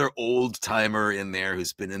yet another old timer in there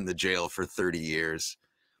who's been in the jail for 30 years,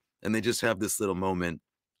 and they just have this little moment,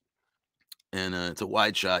 and it's a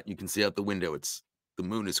wide shot. You can see out the window. The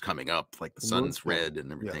moon is coming up, like the The moon's sun's coming. red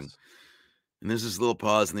and everything. Yes. And there's this little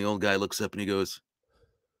pause, and the old guy looks up and he goes,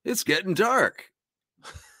 "It's getting dark."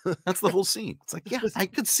 That's the whole scene. It's like, yeah, I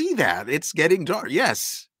could see that. It's getting dark.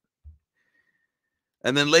 Yes.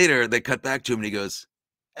 And then later they cut back to him and he goes,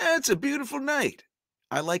 "It's a beautiful night."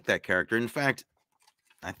 I like that character. In fact,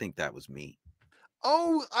 I think that was me.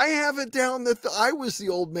 Oh, I have it down that I was the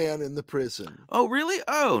old man in the prison. Oh, really?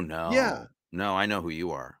 Oh, Yeah. no. No, I know who you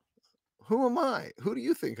are. Who am I? Who do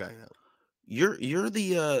you think I am? You're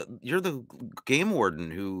the game warden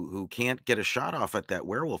who can't get a shot off at that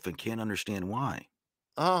werewolf and can't understand why.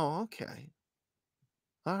 Oh, okay.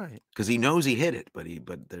 Alright. Because he knows he hit it, but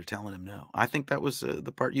they're telling him no. I think that was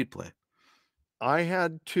the part you'd play. I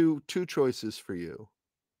had two choices for you.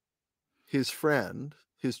 His friend,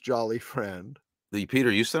 his jolly friend, The Peter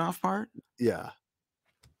Ustinov part? yeah,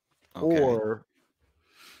 Okay. or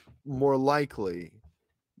more likely,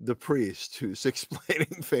 the priest who's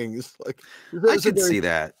explaining things like I there's a could very see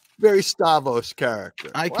that. Very Stavros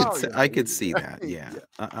character. I could Well, s you I know, could see that, he yeah.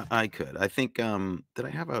 yeah. I could. I think, did I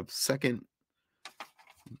have a second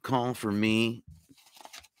call for me?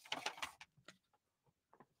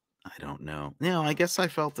 I don't know. No, I guess I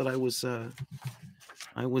felt that I was the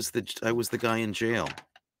guy in jail.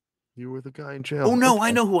 You were the guy in Oh, jail. no, I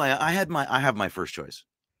Okay. know who I have my first choice.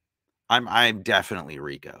 I'm definitely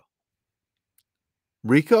Rico.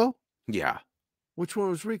 Rico? Yeah, Which one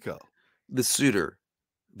was Rico? the suitor,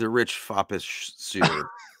 the rich foppish suitor.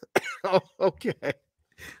 Oh, okay.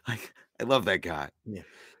 Like, I love that guy. Yeah.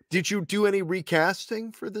 Did you do any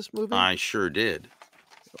recasting for this movie? I sure did.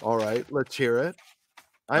 All right, let's hear it.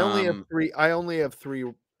 Um, I only have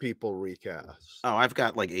 3 people recast. oh, I've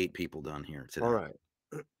got like 8 people done here All today.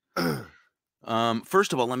 right.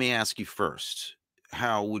 First of all, let me ask you first.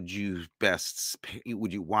 How would you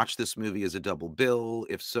would you watch this movie as a double bill?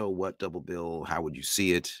 If so, what double bill? How would you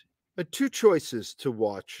see it? 2 choices to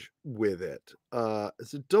watch with it.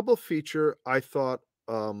 As a double feature, I thought,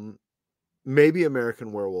 maybe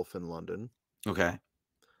American Werewolf in London, Okay.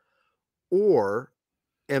 or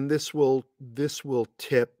and this will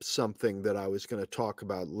tip something that I was gonna talk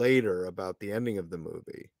about later about the ending of the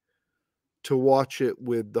movie, to watch it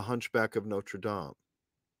with The Hunchback of Notre Dame.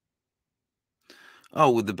 Oh,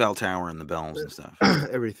 with the bell tower and the bells and stuff.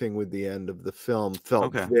 Everything with the end of the film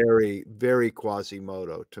felt Okay. very, very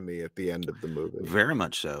Quasimodo to me at the end of the movie. Very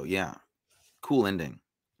much so. Yeah. Cool ending.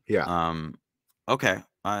 Yeah. Um, okay.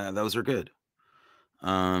 Those are good.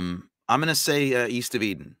 I'm gonna say East of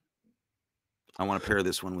Eden. I want to pair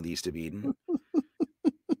this one with East of Eden.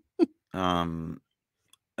 Um,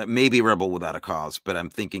 maybe Rebel Without a Cause, but I'm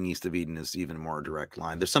thinking East of Eden is even more direct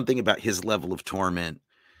line. There's something about his level of torment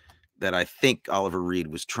that I think Oliver Reed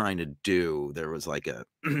was trying to do. There was like a,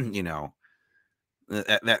 you know,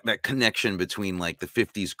 that connection between like the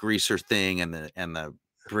 '50s greaser thing and the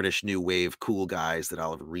British new wave cool guys that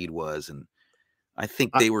Oliver Reed was, and I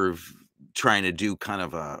think I they were trying to do kind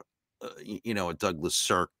of you know, a Douglas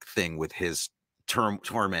Sirk thing with his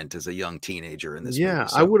torment as a young teenager in this movie. yeah, I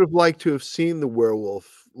So would have liked to have seen the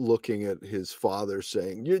werewolf looking at his father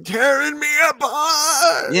saying, "You're tearing me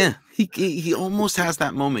apart!" yeah, he almost has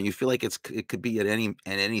that moment. You feel like it could be at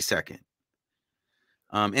any second.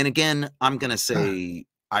 And again, I'm gonna say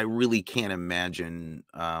I really can't imagine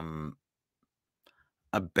a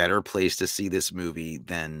better place to see this movie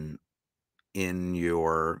than in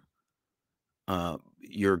your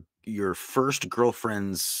first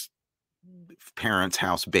girlfriend's parents'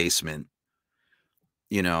 house basement,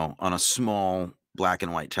 you know, on a small black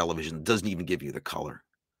and white television that doesn't even give you the color.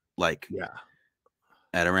 Like Yeah,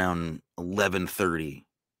 at around 11:30,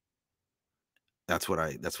 that's what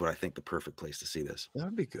I think the perfect place to see this.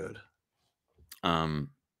 that'd be good.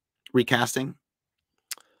 Um Recasting?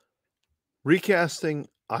 Recasting,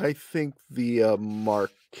 I think the,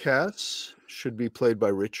 Marquess should be played by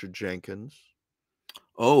Richard Jenkins.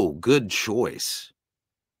 Oh, good choice.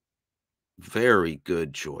 Very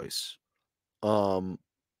good choice. Um,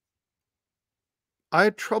 I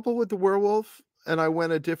had trouble with the werewolf, and I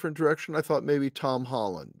went a different direction. I thought maybe Tom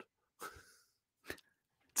Holland.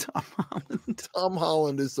 Tom Holland. Tom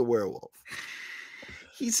Holland is the werewolf.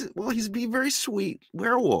 He'd be a very sweet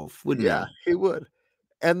werewolf, wouldn't Yeah, he? he would.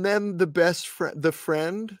 And then the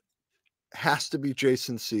friend has to be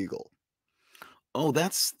Jason Segel. Oh,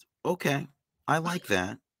 that's okay. I like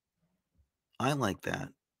that. I like that.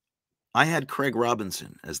 I had Craig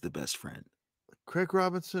Robinson as the best friend, Craig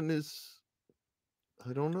Robinson is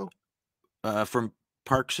I don't know. from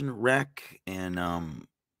Parks and Rec and, I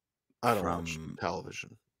don't watch from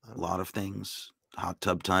television. I a don't lot know. of things, Hot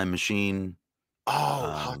Tub Time Machine,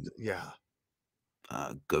 Oh, hot um, yeah.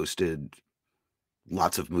 Ghosted,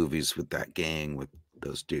 lots of movies with that gang, with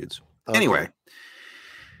those dudes. Okay. Anyway,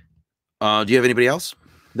 do you have anybody else?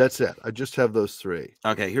 That's it. I just have those 3.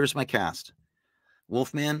 Okay, here's my cast.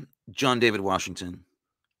 Wolfman, John David Washington.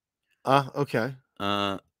 Okay.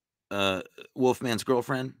 Uh, uh, Wolfman's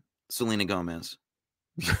girlfriend, Selena Gomez.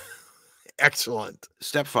 Excellent.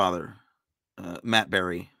 Stepfather, Matt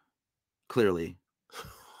Berry, clearly.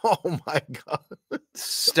 Oh my god. A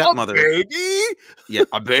Stepmother, baby? yeah,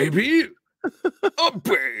 a baby, a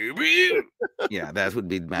baby. Yeah, that would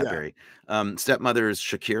be Matt Yeah. Berry. Stepmother is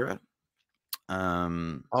Shakira.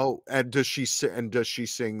 Um, Oh, and does she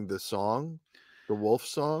sing the song? The wolf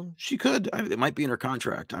song? she could. It might be in her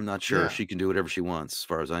contract. I'm not sure. Yeah. She can do whatever she wants, as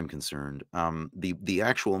far as I'm concerned. The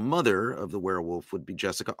actual mother of the werewolf would be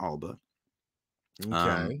Jessica Alba. Um,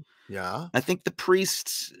 Okay. Yeah. I think the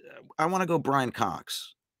priest. I want to go Brian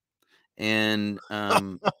Cox. And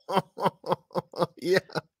Yeah.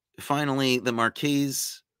 finally, the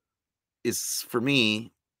Marquise is for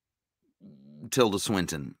me. Tilda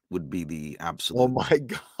Swinton would be the Oh absolute my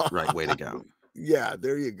right way to go. god. Yeah,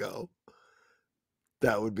 there you go.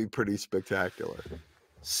 That would be pretty spectacular.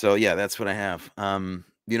 So yeah, that's what I have.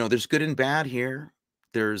 There's good and bad here.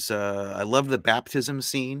 I love the baptism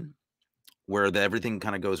scene where everything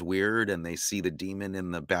kind of goes weird and they see the demon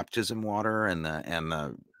in the baptism water and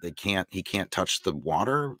he can't touch the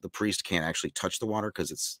water. The priest can't actually touch the water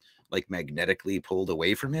because it's like magnetically pulled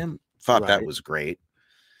away from him. Thought that Right. was great.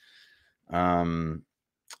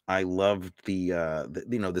 I loved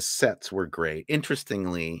the sets were great.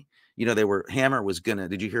 Interestingly, Hammer was gonna.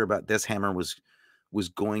 Did you hear about this? Hammer was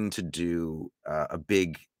going to do a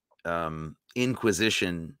big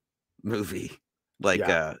Inquisition movie, like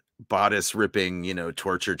Yeah. a bodice ripping,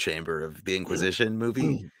 torture chamber of the Inquisition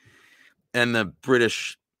movie, and the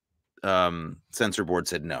British censor board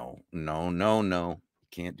said no, no, no, no,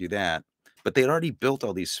 can't do that. But they had already built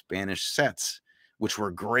all these Spanish sets, which were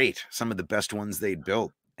great, some of the best ones they'd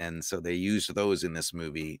built, and so they used those in this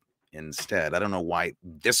movie instead. I don't know why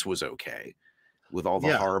this was okay with all the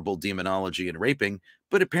Yeah. horrible demonology and raping,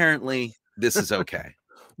 but apparently this is okay.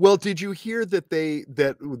 Well, did you hear that they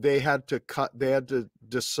had to cut they had to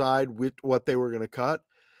decide what they were gonna cut?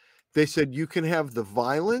 They said you can have the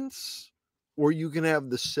violence or you can have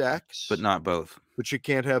the But sex, not both. but you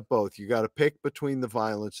can't have both. You gotta pick between the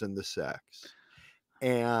violence and the sex.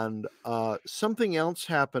 And, something else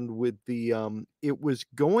happened with it was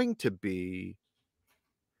going to be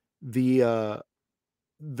the,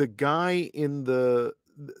 the guy in the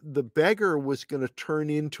beggar was gonna turn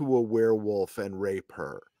into a werewolf and rape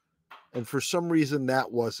her. And for some reason,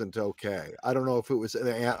 that wasn't okay. I don't know if it was an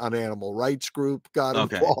animal rights group got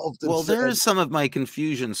Okay. involved and Well, said, there is some of my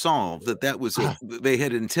confusion solved that was they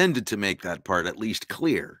had intended to make that part at least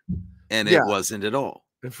clear, and it yeah, wasn't at all.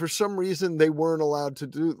 and for some reason, they weren't allowed to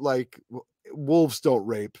do like, wolves don't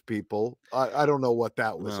rape people. I don't know what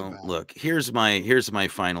that was Well, about. look, here's my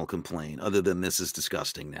final complaint. Other than this is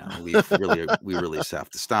disgusting now. We really have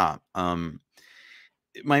to stop.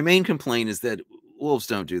 My main complaint is that wolves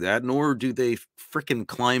don't do that, nor do they frickin'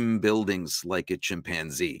 climb buildings like a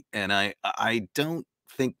chimpanzee. And I don't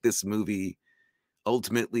think this movie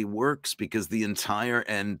ultimately works because the entire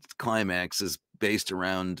end climax is based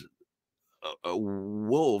around a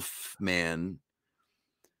wolf man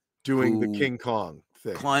Doing the who King Kong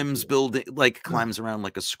thing. Yeah. climbs around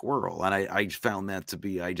like a squirrel, and I found that to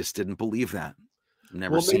be I just didn't believe that.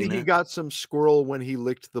 Never Well, maybe seen he it. got some squirrel when he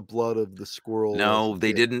licked the blood of the squirrel as No, a they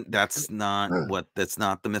kid. didn't. That's not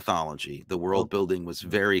the mythology. The world Okay. building was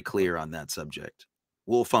very clear on that subject.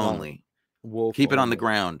 Wolf Uh, only. wolf Keep it on the only.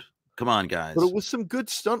 ground. Come on, But it guys. was some good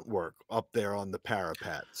stunt work up there on the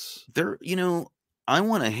parapets. There, I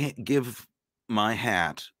want to give my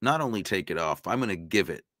hat, not only take it off, I'm going to give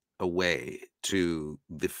it away to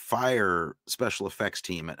the fire special effects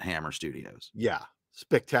team at Hammer Studios. Yeah,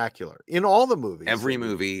 spectacular. In all the movies Every that we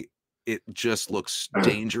movie, it just looks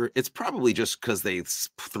dangerous. It's probably just because they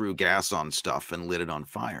threw gas on stuff and lit it on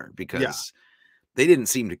fire yeah, because they didn't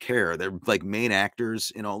seem to care. They're like main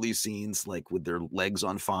actors in all these scenes, like with their legs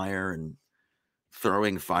on fire and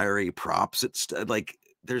throwing fiery props at like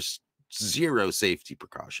there's zero safety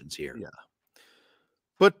precautions here. yeah.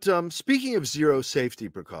 But, speaking of zero safety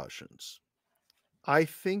precautions, I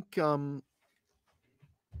think,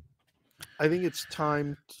 I think it's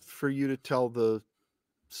time for you to tell the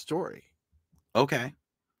story. Okay.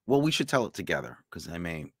 Well, we should tell it together because I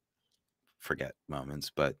may forget moments,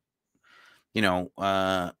 but you know,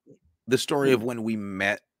 uh the story of when we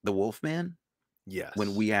met the Wolfman, when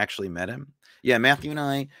Yes. we actually met him. Yeah, Matthew and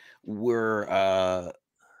I were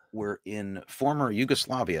in former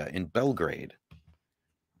Yugoslavia in Belgrade.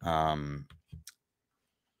 Um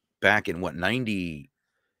back in what, 98?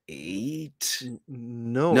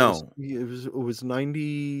 No, No. it was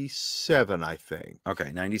 97, I think.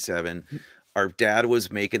 Okay, 97. Our dad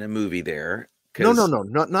was making a movie there No, no, because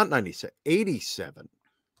no, not 97, 87.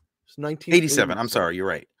 It's 87. I'm 1987. sorry, you're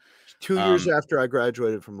right. 2 years after I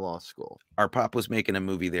graduated from law school. Our pop was making a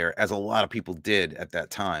movie there, as a lot of people did at that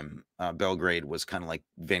time. Belgrade was kind of like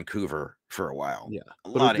Vancouver for a while. Yeah, A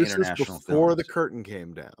but lot of this was international before the films. curtain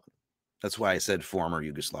came down. That's why I said former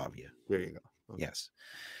Yugoslavia. There you go. Okay. Yes.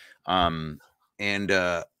 Um, and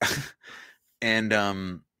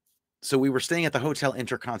and so we were staying at the Hotel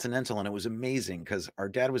Intercontinental, and it was amazing because our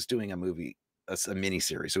dad was doing a movie, a mini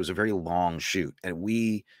series. It was a very long shoot, and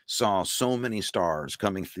we saw so many stars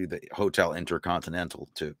coming through the Hotel Intercontinental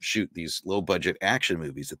to shoot these low budget action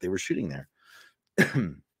movies that they were shooting there.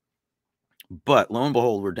 But lo and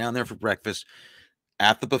behold, we're down there for breakfast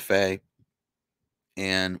at the buffet,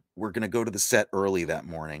 and we're gonna go to the set early that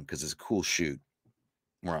morning because it's a cool shoot.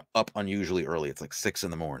 We're up unusually early. It's like 6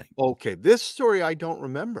 in the morning. Okay, this story I don't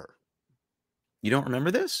remember. You don't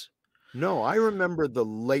remember this? No, I remember the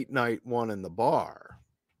late night one in the bar.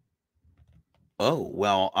 Oh,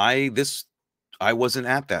 well, I wasn't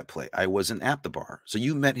at that play. I wasn't at the bar. So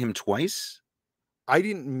you met him twice? I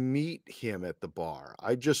didn't meet him at the bar.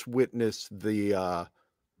 I just witnessed the,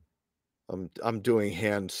 I'm doing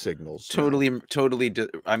hand signals now.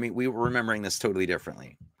 I mean, we were remembering this totally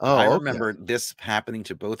differently. I Oh, okay. remember this happening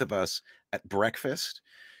to both of us at breakfast.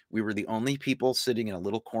 We were the only people sitting in a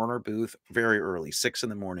little corner booth very early, 6 in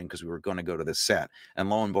the morning, because we were gonna go to this set, and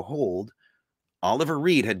lo and behold, Oliver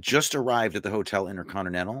Reed had just arrived at the Hotel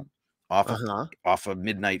Intercontinental off a Uh-huh. off a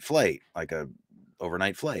midnight flight, like a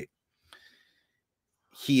overnight flight.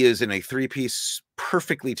 He is in a three-piece,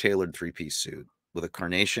 perfectly tailored three-piece suit with a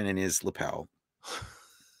carnation in his lapel.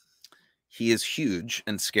 He is huge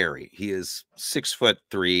and scary. He is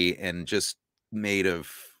 6'3" and just made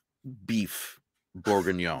of beef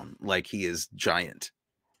bourguignon, like he is giant.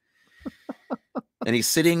 And he's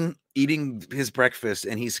sitting eating his breakfast,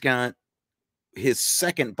 and he's got his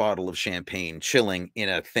second bottle of champagne chilling in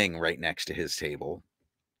a thing right next to his table.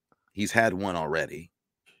 He's had one already.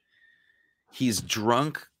 He's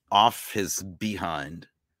drunk off his behind,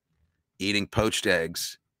 eating poached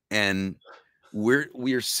eggs, and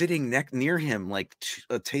we're sitting near him, like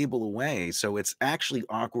a table away. So it's actually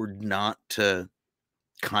awkward not to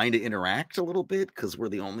kind of interact a little bit because we're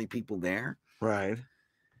the only people there. Right.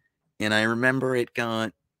 And I remember it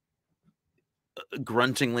got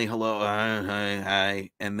gruntingly hello, hi, hi, hi,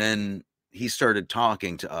 and then he started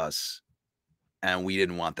talking to us, and we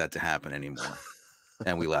didn't want that to happen anymore,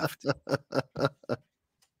 and we left.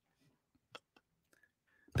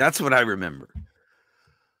 That's what I remember.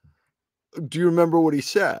 Do you remember what he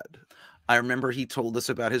said? I remember he told us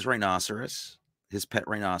about his rhinoceros, his pet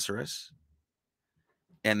rhinoceros,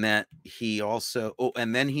 and that he also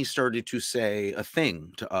and then he started to say a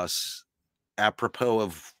thing to us apropos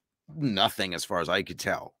of nothing as far as I could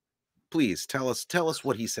tell. Please tell us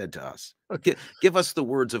what he said to us. Okay. Give us the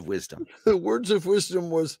words of wisdom. The words of wisdom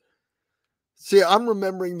was, see, I'm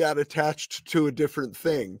remembering that attached to a different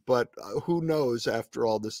thing, but who knows after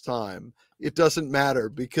all this time? It doesn't matter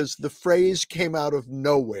because the phrase came out of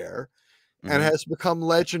nowhere and Mhm. has become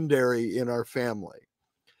legendary in our family.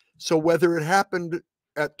 So whether it happened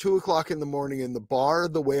at 2 o'clock in the morning in the bar,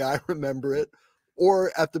 the way I remember it,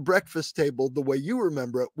 or at the breakfast table, the way you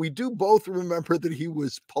remember it, we do both remember that he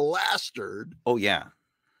was plastered Oh, yeah.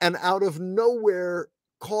 and out of nowhere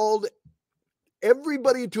called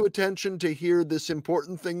everybody to attention to hear this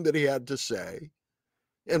important thing that he had to say.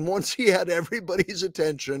 And once he had everybody's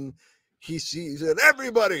attention, he sees it,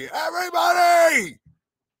 everybody, everybody,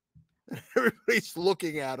 and everybody's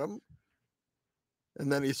looking at him.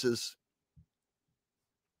 And then he says,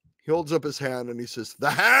 he holds up his hand and he says,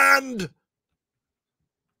 the hand.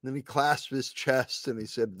 Then he clasped his chest and he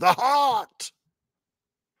said, the heart.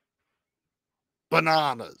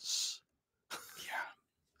 Bananas.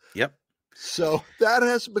 Yeah. Yep. So that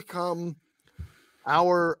has become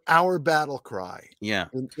our battle cry Yeah.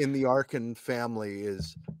 in the Arkin family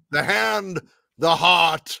is the hand, the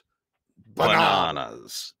heart, banana.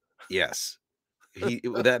 Bananas. Yes.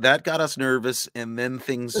 That got us nervous, and then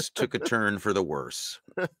things took a turn for the worse.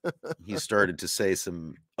 He started to say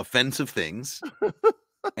some offensive things,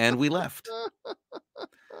 and we left.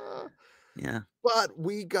 Yeah. But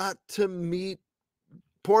we got to meet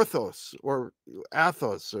Porthos or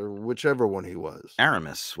Athos or whichever one he was.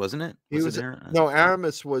 Aramis, wasn't it? He Was it was no,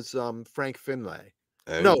 Aramis was, Frank Finlay.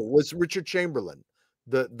 No, Oh, it was Richard Chamberlain.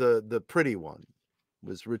 The pretty one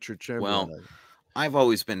was Richard Chamberlain, well, I think. I've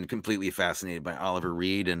always been completely fascinated by Oliver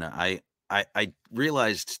Reed, and I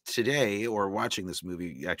realized today, or watching this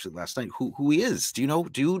movie actually last night, who he is. Do you know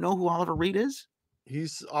who Oliver Reed is?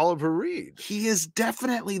 He's Oliver Reed. He is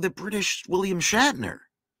definitely the British William Shatner.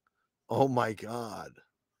 Oh my god.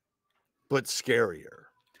 But scarier.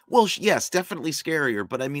 Well, yes, definitely scarier,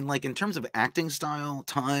 but I mean, like, in terms of acting style,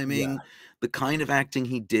 Yeah. timing, the kind of acting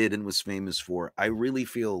he did and was famous for, I really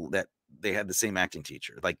feel that they had the same acting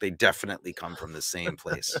teacher. Like, they definitely come from the same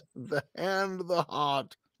place. The hand, the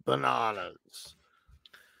heart, bananas.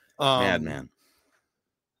 Um, Madman.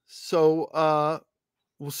 so,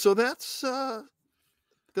 well, so that's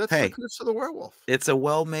the Hey, Curse of the Werewolf. it's a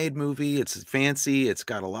well-made movie. It's fancy. It's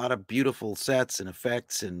got a lot of beautiful sets and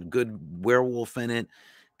effects and good werewolf in it.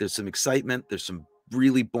 There's some excitement. There's some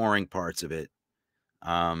really boring parts of it.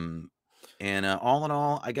 Um, and all in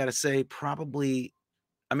all, I gotta say, probably.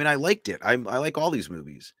 I mean, I liked it. I like all these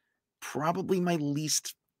movies. Probably my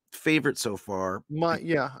least favorite so far I'd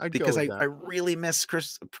go because with I that. really miss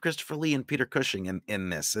Christopher Lee and Peter Cushing in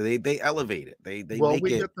this. So they elevate it. They Well, make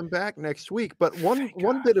we it. get them back next week, but one Thank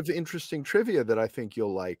one God. bit of interesting trivia that I think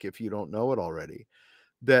you'll like if you don't know it already,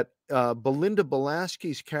 that, Belinda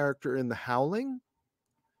Belasky's character in The Howling,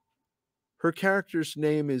 her character's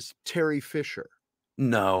name is Terry Fisher,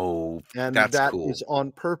 No, and that's that is cool.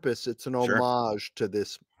 on purpose. It's an Sure. homage to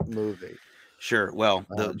this movie. Sure. Well,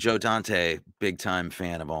 the Um, Joe Dante, big time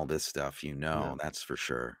fan of all this stuff, yeah. that's for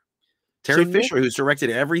sure. So Terry Fisher, who's directed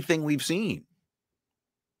everything we've seen.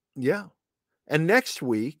 yeah. And next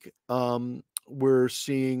week, we're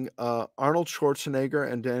seeing, Arnold Schwarzenegger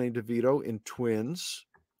and Danny DeVito in Twins,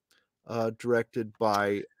 directed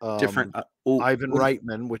by, Different. Oh, Ivan oh,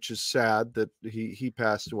 Reitman, which is sad that he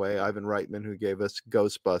passed away. Ivan Reitman, who gave us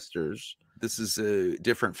Ghostbusters. this is a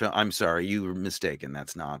different film. I'm sorry, you were mistaken.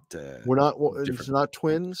 That's not We're not it's different. not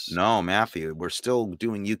Twins? No, Matthew, we're still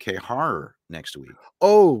doing UK horror next week.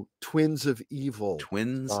 Oh, Twins of Evil.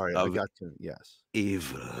 Twins Sorry, I of got to yes.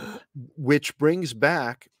 Evil. Which brings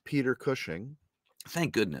back Peter Cushing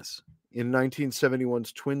Thank goodness. in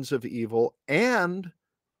 1971's Twins of Evil and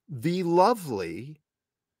the lovely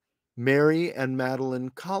Mary and Madeline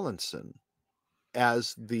Collinson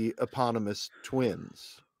as the eponymous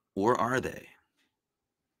twins. Or are they?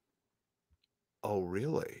 Oh,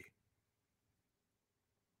 really?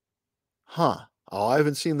 Huh. Oh, I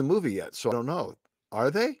haven't seen the movie yet, so I don't know.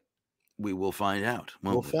 Are they? We will find out,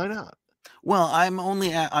 We'll won't we? find out. Well, I'm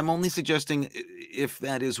only suggesting if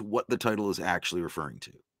that is what the title is actually referring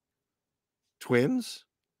to. Twins?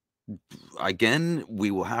 Again,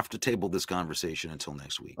 we will have to table this conversation until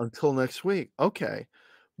next week. Until next week. Okay.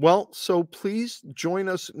 Well, so please join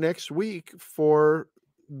us next week for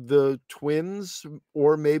the twins,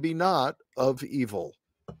 or maybe not, of evil.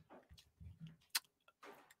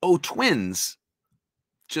 Oh, twins.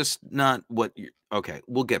 Just not what you okay,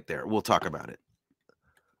 we'll get there. We'll talk about it.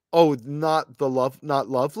 Oh, not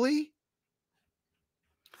lovely?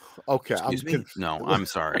 Okay, I'm Excuse me? confused. No, I'm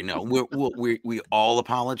sorry. No, we all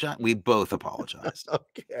apologize. We both apologized.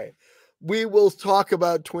 Okay. We will talk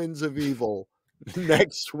about Twins of Evil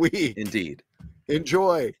next week. Indeed.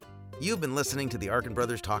 Enjoy. You've been listening to the Arkin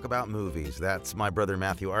Brothers talk about movies. That's my brother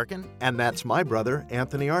Matthew Arkin. And that's my brother,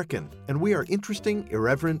 Anthony Arkin. And we are interesting,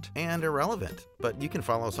 irreverent, And irrelevant, but you can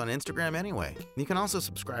follow us on Instagram anyway. You can also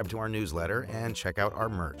subscribe to our newsletter and check out our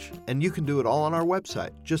merch. and you can do it all on our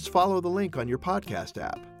website. Just follow the link on your podcast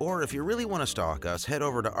app. Or if you really want to stalk us, head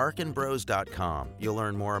over to arkinbros.com. You'll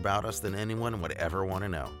learn more about us than anyone would ever want to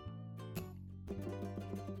know.